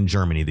car made in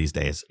Germany these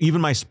days, even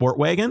my sport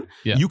wagon,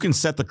 you can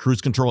set the cruise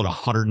control at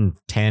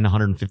 110,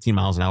 115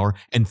 miles an hour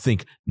and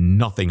think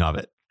nothing of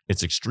it.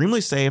 It's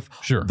extremely safe.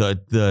 Sure.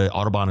 The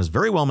Autobahn is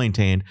very well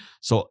maintained.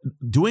 So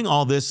doing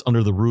all this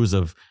under the ruse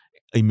of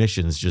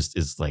emissions just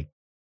is like,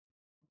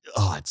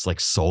 it's like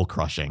soul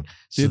crushing.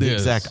 It's the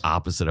exact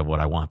opposite of what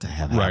I want to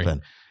have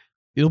happen.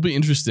 It'll be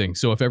interesting.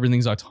 So if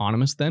everything's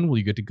autonomous, then will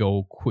you get to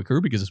go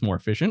quicker because it's more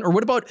efficient? Or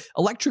what about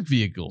electric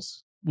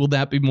vehicles? Will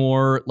that be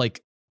more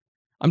like,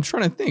 I'm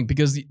trying to think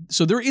because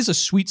there is a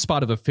sweet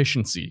spot of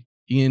efficiency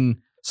in.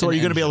 So are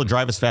you going to be able to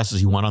drive as fast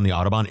as you want on the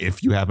Autobahn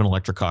if you have an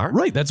electric car?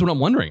 Right. That's what I'm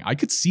wondering. I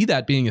could see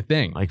that being a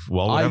thing.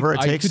 Whatever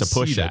it takes to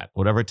push it.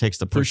 Whatever it takes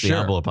to push the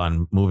envelope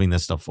on moving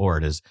this stuff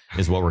forward is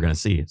what we're going to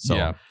see. So,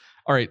 yeah.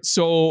 All right.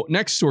 So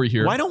next story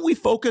here. Why don't we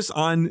focus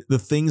on the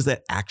things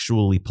that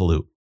actually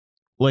pollute?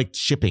 Like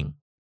shipping.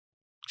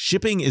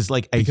 Shipping is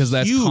like because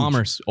that's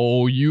commerce.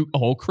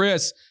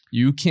 Chris,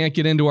 you can't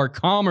get into our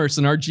commerce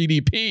and our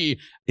GDP.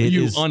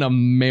 You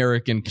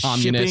un-American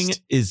communist.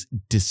 Shipping is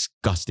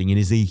disgusting. It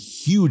is a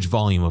huge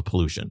volume of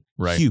pollution.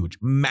 Right. Huge,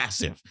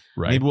 massive.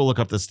 Right. Maybe we'll look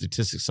up the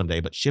statistics someday,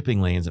 but shipping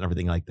lanes and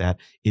everything like that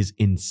is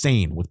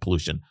insane with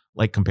pollution,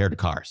 like compared to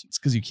cars. It's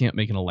because you can't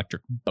make an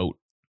electric boat.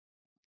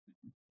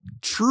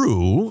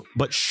 True,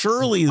 but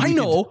surely I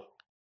know.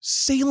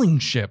 Sailing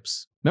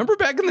ships. Remember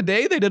back in the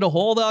day, they did a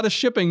whole lot of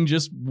shipping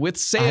just with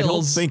sails. I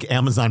don't think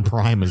Amazon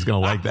Prime is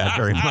going to like that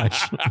very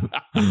much.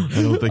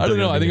 I don't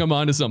know. I think I'm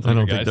onto something. I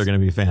don't think they're going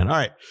to be a fan.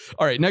 All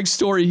right. Next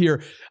story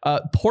here.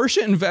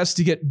 Porsche invests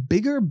to get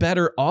bigger,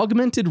 better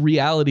augmented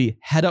reality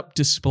head-up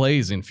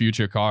displays in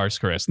future cars,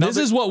 Chris. This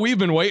is what we've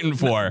been waiting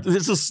for.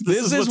 This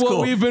is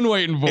what we've been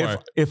waiting for.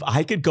 If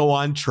I could go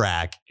on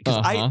track, because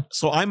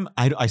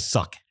I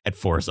suck at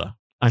Forza.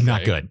 I'm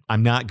not good.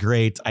 I'm not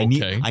great. I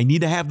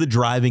need to have the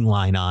driving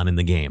line on in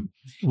the game.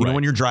 You know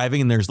when you're driving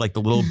and there's like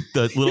the little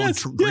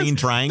green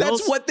triangles.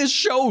 That's what this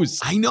shows.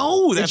 I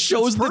know. It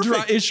shows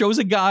it shows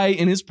a guy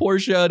in his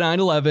Porsche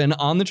 911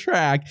 on the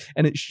track,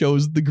 and it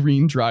shows the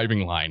green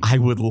driving line. I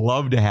would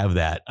love to have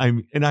that.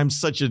 I'm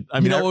such a.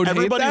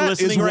 Everybody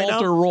listening right now,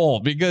 Walter Roll,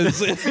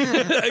 because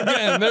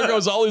again, there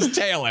goes all his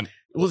talent.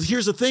 Well,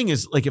 here's the thing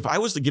is, like, if I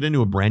was to get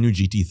into a brand new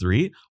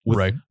GT3,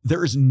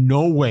 there is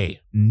no way,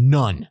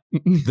 none,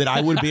 that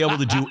I would be able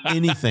to do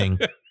anything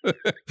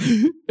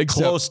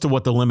close to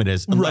what the limit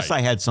is, unless I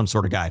had some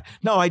sort of guide.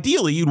 Now,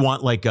 ideally, you'd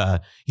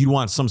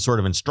want some sort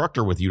of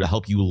instructor with you to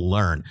help you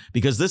learn,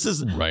 because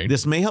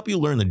this may help you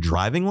learn the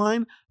driving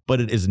line, but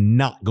it is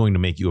not going to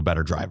make you a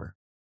better driver.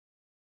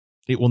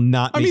 It will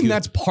not.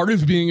 That's part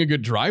of being a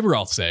good driver,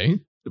 I'll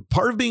say.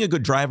 part of being a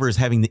good driver is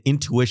having the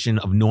intuition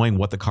of knowing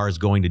what the car is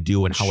going to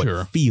do and how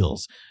it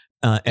feels.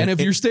 And if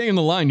you're staying in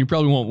the line, you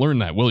probably won't learn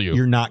that, will you?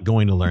 You're not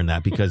going to learn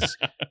that because,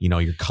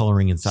 you're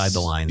coloring inside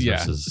the lines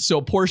versus.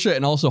 So Porsche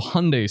and also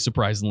Hyundai,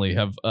 surprisingly,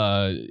 have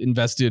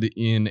invested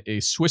in a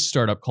Swiss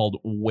startup called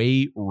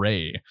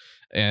Wayray.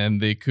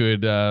 And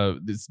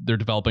they're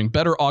developing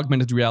better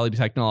augmented reality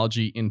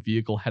technology in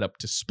vehicle head-up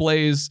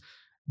displays.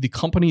 The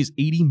company's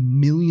 $80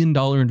 million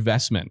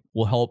investment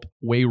will help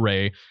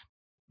Wayray.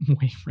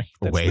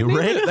 That's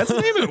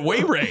the name of it.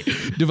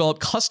 Wayray. Develop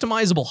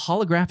customizable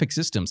holographic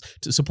systems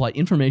to supply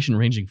information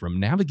ranging from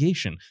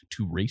navigation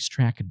to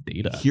racetrack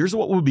data. Here's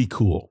what would be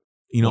cool.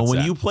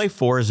 When you play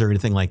Forza or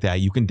anything like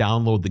that, you can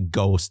download the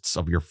ghosts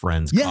of your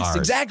friends' cars. Yes,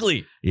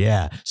 exactly.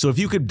 Yeah. So if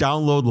you could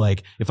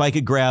download, if I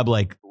could grab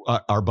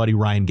our buddy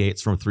Ryan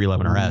Gates from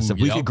 311 RS, if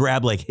we could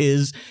grab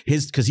his,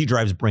 because he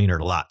drives Brainerd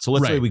a lot. So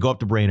let's say we go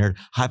up to Brainerd,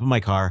 hop in my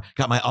car,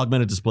 got my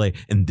augmented display,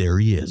 and there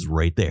he is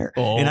right there.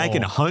 Oh. And I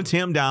can hunt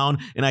him down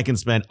and I can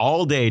spend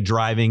all day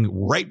driving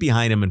right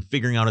behind him and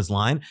figuring out his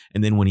line.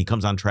 And then when he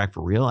comes on track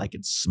for real, I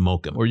could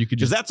smoke him. Or you could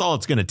just that's all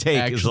it's going to take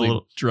actually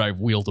drive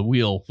wheel to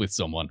wheel with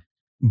someone.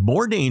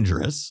 More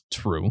dangerous.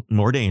 True.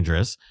 More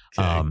dangerous.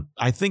 Okay.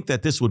 I think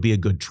that this would be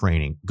good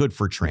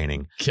for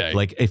training. Okay.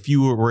 Like if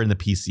you were in the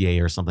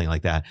PCA or something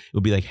like that, it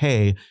would be like,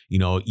 hey,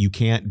 you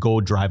can't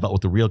go drive out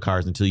with the real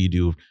cars until you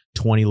do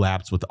 20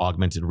 laps with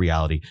augmented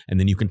reality. And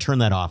then you can turn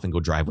that off and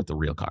go drive with the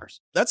real cars.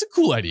 That's a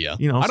cool idea.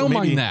 I don't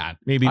mind that.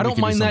 Maybe I don't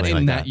mind that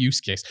in that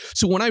use case.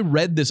 So when I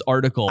read this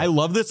article, I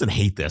love this and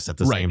hate this at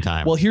the same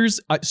time. Well,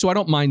 so I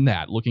don't mind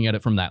that, looking at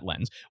it from that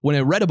lens. When I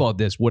read about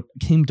this, what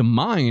came to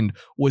mind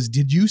was,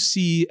 did you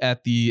see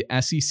at the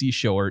SEC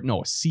show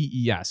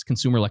CES,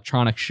 Consumer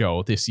Electronics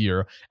Show this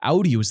year,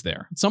 Audi was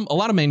there. A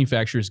lot of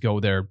manufacturers go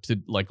there to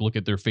look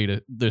at their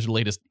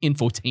latest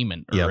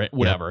infotainment or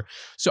whatever. Yep.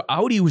 So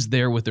Audi was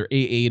there with their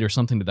A8 or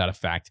something to that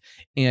effect.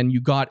 And you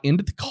got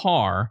into the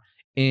car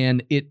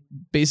and it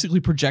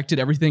basically projected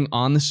everything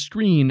on the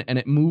screen and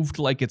it moved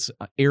like it's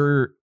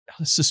air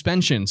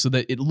suspension so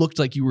that it looked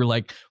like you were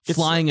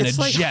flying in a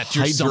jet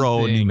or something.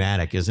 Hydro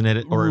pneumatic, isn't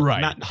it? Or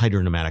not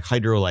hydro pneumatic,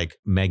 hydro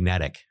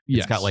magnetic.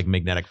 It's got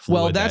magnetic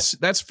fluid. Well,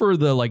 that's for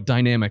the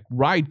dynamic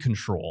ride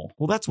control.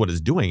 Well, that's what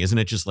it's doing, isn't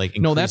it? Just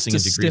increasing no, that's to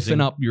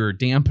stiffen up your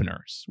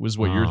dampeners was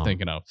what you're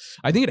thinking of.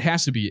 I think it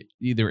has to be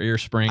either air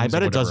springs. I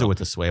bet it does it with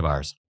the sway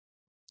bars.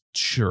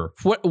 Sure.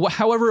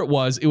 However it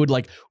was, it would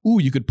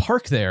you could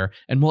park there,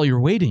 and while you're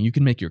waiting, you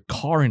can make your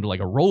car into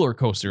a roller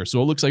coaster. So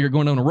it looks like you're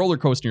going down a roller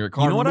coaster, your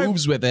car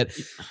moves with it.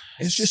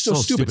 It's just so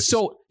stupid.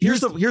 So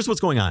here's what's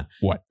going on.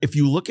 What? If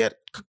you look at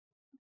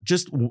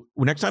just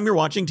next time you're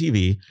watching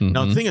TV,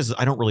 now the thing is,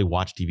 I don't really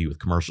watch TV with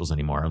commercials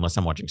anymore unless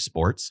I'm watching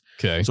sports.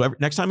 Okay. So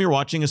next time you're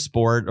watching a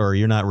sport or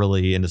you're not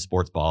really into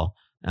sports ball,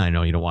 I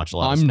know you don't watch a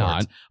lot of sports. I'm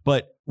not.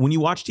 But when you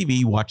watch TV,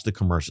 you watch the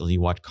commercials,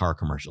 you watch car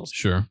commercials.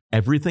 Sure.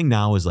 Everything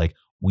now is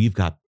we've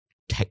got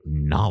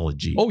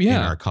technology in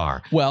our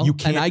car. Well,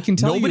 and I can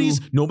tell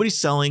nobody's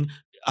selling.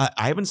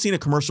 I haven't seen a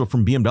commercial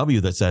from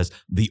BMW that says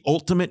the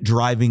ultimate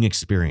driving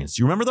experience.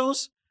 You remember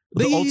those?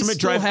 The ultimate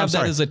drive have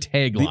that as a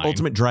tagline. The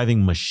ultimate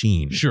driving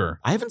machine.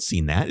 Sure. I haven't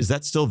seen that. Is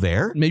that still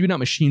there? Maybe not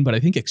machine, but I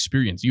think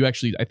experience. You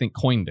actually, I think,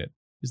 coined it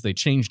because they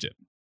changed it.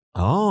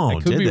 Oh, I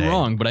could be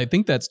wrong, but I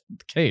think that's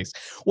the case.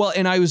 Well,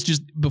 and I was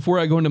just, before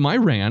I go into my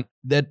rant,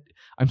 that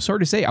I'm sorry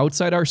to say,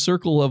 outside our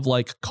circle of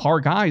car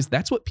guys,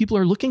 that's what people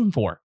are looking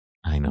for.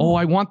 I know. Oh,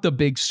 I want the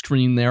big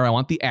screen there. I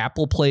want the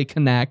Apple Play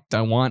Connect.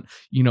 I want,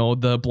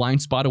 the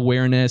blind spot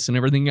awareness and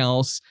everything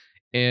else.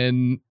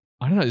 And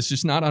I don't know, it's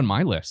just not on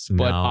my list.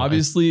 But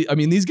obviously,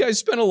 these guys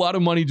spend a lot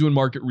of money doing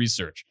market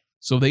research.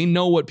 So they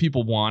know what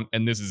people want,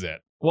 and this is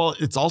it. Well,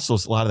 it's also,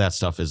 a lot of that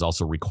stuff is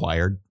also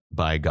required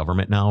by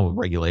government now,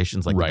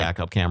 regulations the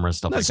backup cameras,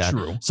 stuff like that.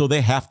 True. So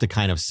they have to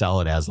kind of sell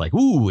it as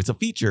ooh, it's a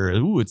feature.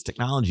 Ooh, it's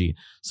technology.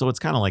 So it's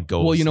kind of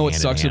goes. Well, you know what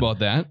sucks about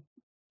that?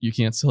 You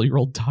can't sell your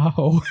old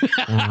Tahoe.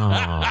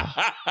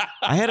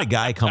 I had a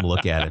guy come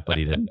look at it, but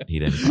he didn't buy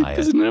it.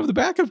 Because it didn't have the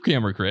backup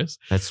camera, Chris.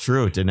 That's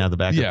true. It didn't have the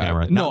backup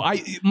camera. No,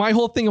 my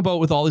whole thing about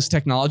with all this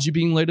technology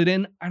being loaded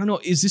in, I don't know,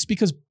 is this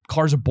because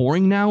cars are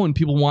boring now and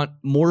people want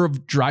more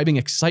of driving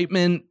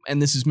excitement,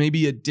 and this is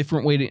maybe a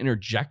different way to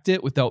interject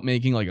it without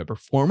making a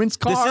performance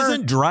car? This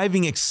isn't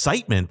driving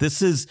excitement.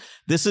 This is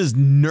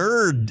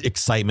nerd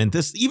excitement.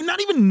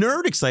 Not even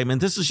nerd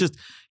excitement. This is just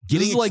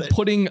getting. This is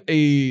putting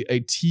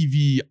a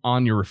TV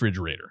on your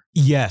refrigerator.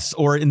 Yes,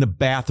 or in the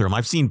bathroom.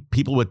 I've seen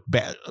people with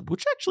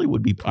which actually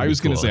would be. I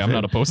was going to say I'm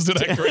not opposed to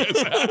that,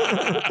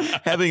 Chris.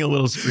 Having a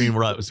little screen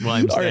while I'm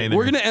staying there.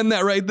 We're going to end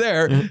that right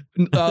there.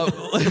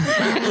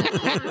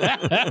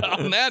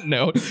 On that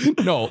note,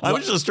 no. I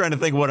was just trying to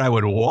think what I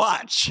would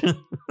watch.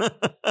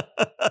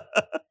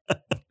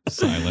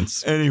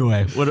 Silence.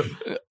 Anyway,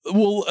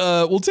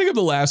 we'll take up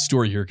the last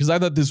story here because I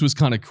thought this was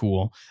kind of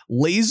cool.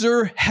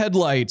 Laser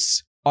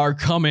headlights are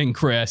coming,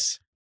 Chris.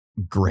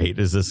 Great.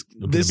 Is this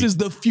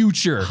the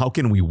future? How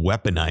can we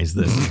weaponize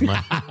this?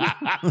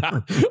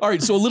 All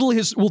right. So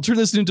we'll turn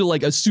this into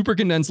a super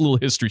condensed little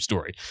history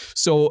story.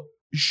 So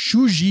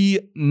Shuji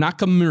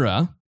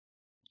Nakamura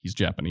He's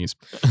Japanese.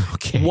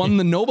 Okay. Won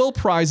the Nobel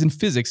Prize in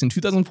Physics in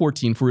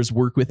 2014 for his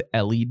work with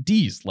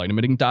LEDs, light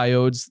emitting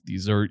diodes.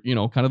 These are,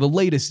 kind of the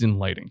latest in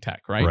lighting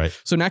tech, right?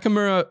 Right. So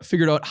Nakamura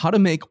figured out how to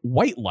make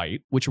white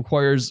light, which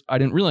requires, I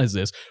didn't realize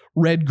this,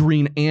 red,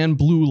 green, and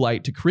blue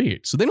light to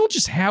create. So they don't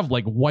just have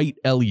like white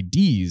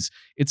LEDs.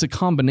 It's a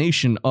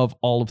combination of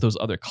all of those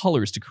other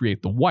colors to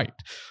create the white.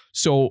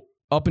 So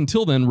up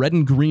until then, red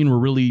and green were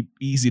really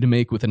easy to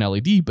make with an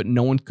LED, but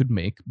no one could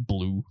make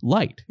blue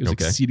light. It was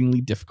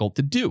exceedingly difficult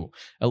to do,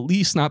 at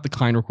least not the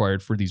kind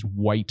required for these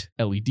white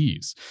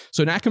LEDs.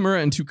 So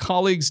Nakamura and two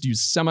colleagues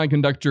used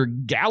semiconductor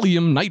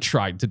gallium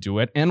nitride to do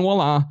it, and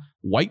voila,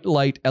 white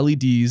light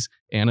LEDs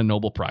and a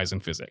Nobel Prize in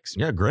Physics.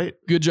 Yeah, great.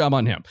 Good job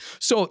on him.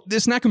 So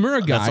this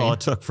Nakamura guy... That's all it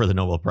took for the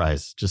Nobel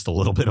Prize. Just a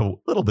little bit of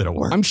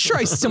work. I'm sure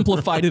I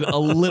simplified it a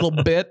little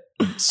bit.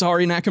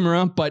 Sorry,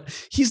 Nakamura. But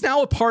he's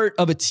now a part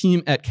of a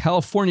team at a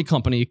California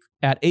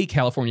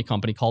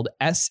company called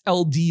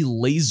SLD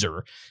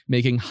Laser,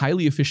 making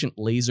highly efficient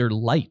laser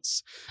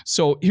lights.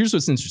 So here's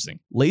what's interesting.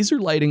 Laser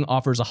lighting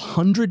offers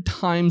 100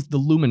 times the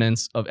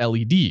luminance of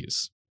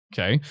LEDs.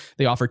 Okay,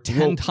 they offer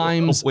 10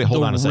 times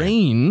the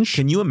range.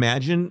 Can you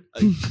imagine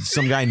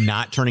some guy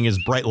not turning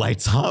his bright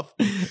lights off,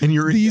 and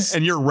your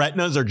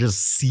retinas are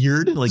just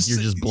seared, like you're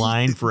just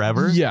blind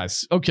forever?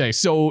 Yes. Okay.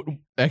 So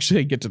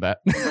actually, I get to that.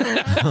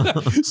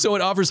 So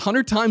it offers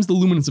 100 times the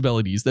luminance of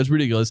LEDs. That's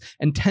ridiculous,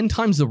 and 10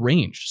 times the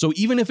range. So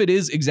even if it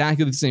is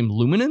exactly the same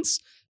luminance,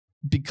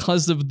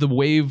 because of the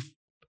wave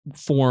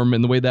form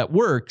and the way that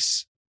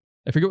works.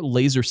 I forget what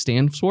laser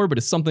stands for, but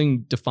it's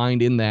something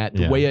defined in that.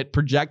 The way it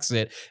projects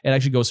it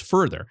actually goes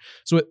further.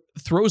 So it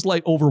throws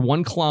light over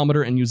 1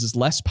 kilometer and uses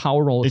less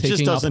power while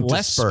taking up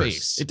less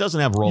space. It doesn't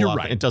have roll off.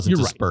 Right. It doesn't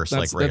disperse like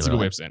regular. That's a good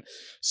way of saying it.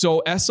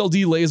 So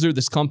SLD Laser,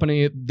 this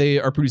company, they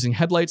are producing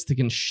headlights that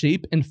can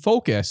shape and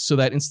focus so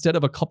that instead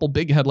of a couple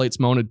big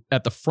headlights mounted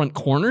at the front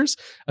corners,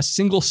 a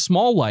single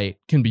small light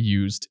can be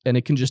used and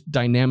it can just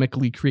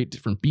dynamically create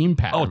different beam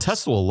patterns. Oh,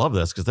 Tesla will love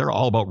this because they're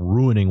all about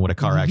ruining what a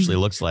car actually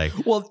looks like.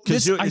 Well,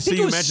 I think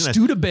it was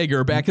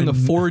Studebaker back in the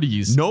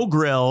 40s. No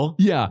grill.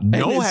 Yeah.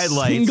 No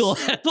headlights. Single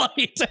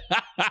headlight.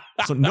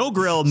 So no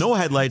grill, no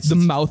headlights. The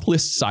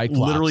mouthless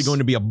Cyclops. Literally going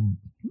to be a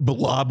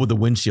blob with a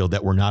windshield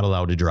that we're not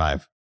allowed to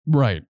drive.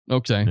 Right.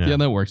 Okay. Yeah,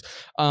 that works.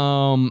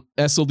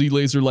 SLD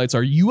laser lights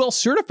are UL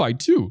certified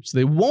too, so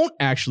they won't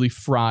actually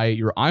fry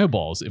your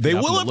eyeballs. They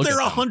will if they're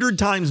 100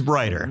 times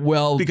brighter.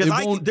 Well, because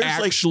it won't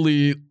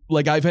actually.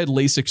 Like I've had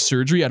LASIK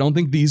surgery. I don't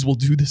think these will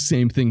do the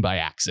same thing by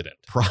accident.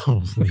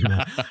 Probably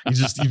not. You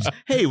just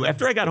hey,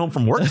 after I got home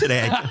from work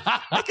today,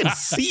 I can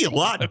see a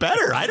lot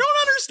better. I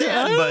don't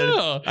understand,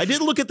 but I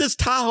did look at this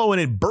Tahoe and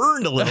it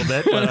burned a little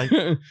bit.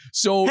 But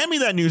so hand me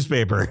that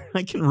newspaper.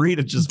 I can read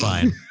it just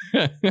fine.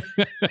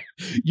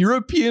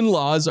 European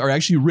laws are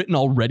actually written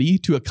already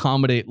to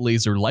accommodate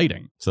laser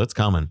lighting. So that's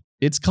common.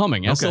 It's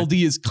coming. Okay.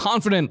 SLD is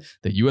confident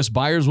that U.S.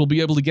 buyers will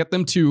be able to get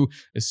them too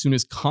as soon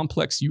as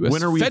complex U.S.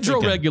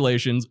 federal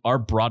regulations are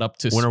brought up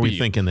to speed. When are we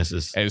thinking this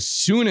is? As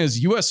soon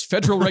as U.S.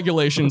 federal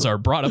regulations are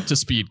brought up to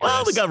speed, Chris.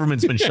 Well, the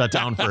government's been shut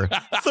down for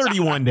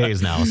 31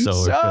 days now.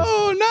 So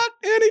not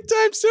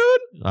anytime soon.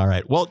 All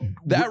right. Well,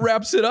 that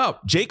wraps it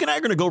up. Jake and I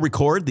are going to go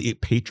record the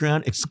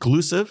Patreon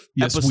exclusive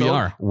episode we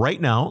are. right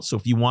now. So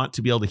if you want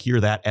to be able to hear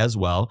that as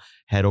well,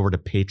 head over to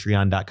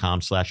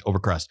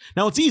patreon.com/overcrest.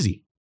 Now it's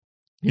easy.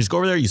 You just go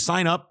over there, you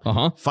sign up,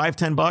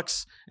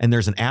 $5-10, and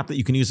there's an app that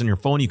you can use on your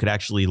phone. You could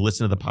actually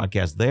listen to the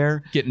podcast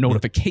there. Get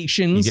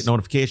notifications. You get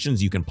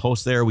notifications. You can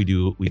post there. We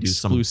do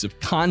some exclusive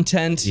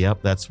content.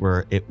 Yep, that's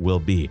where it will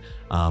be.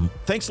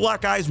 Thanks a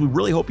lot, guys. We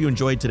really hope you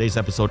enjoyed today's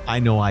episode. I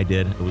know I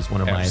did. It was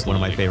one of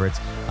my favorites.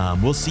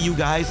 We'll see you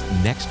guys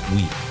next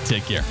week.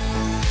 Take care.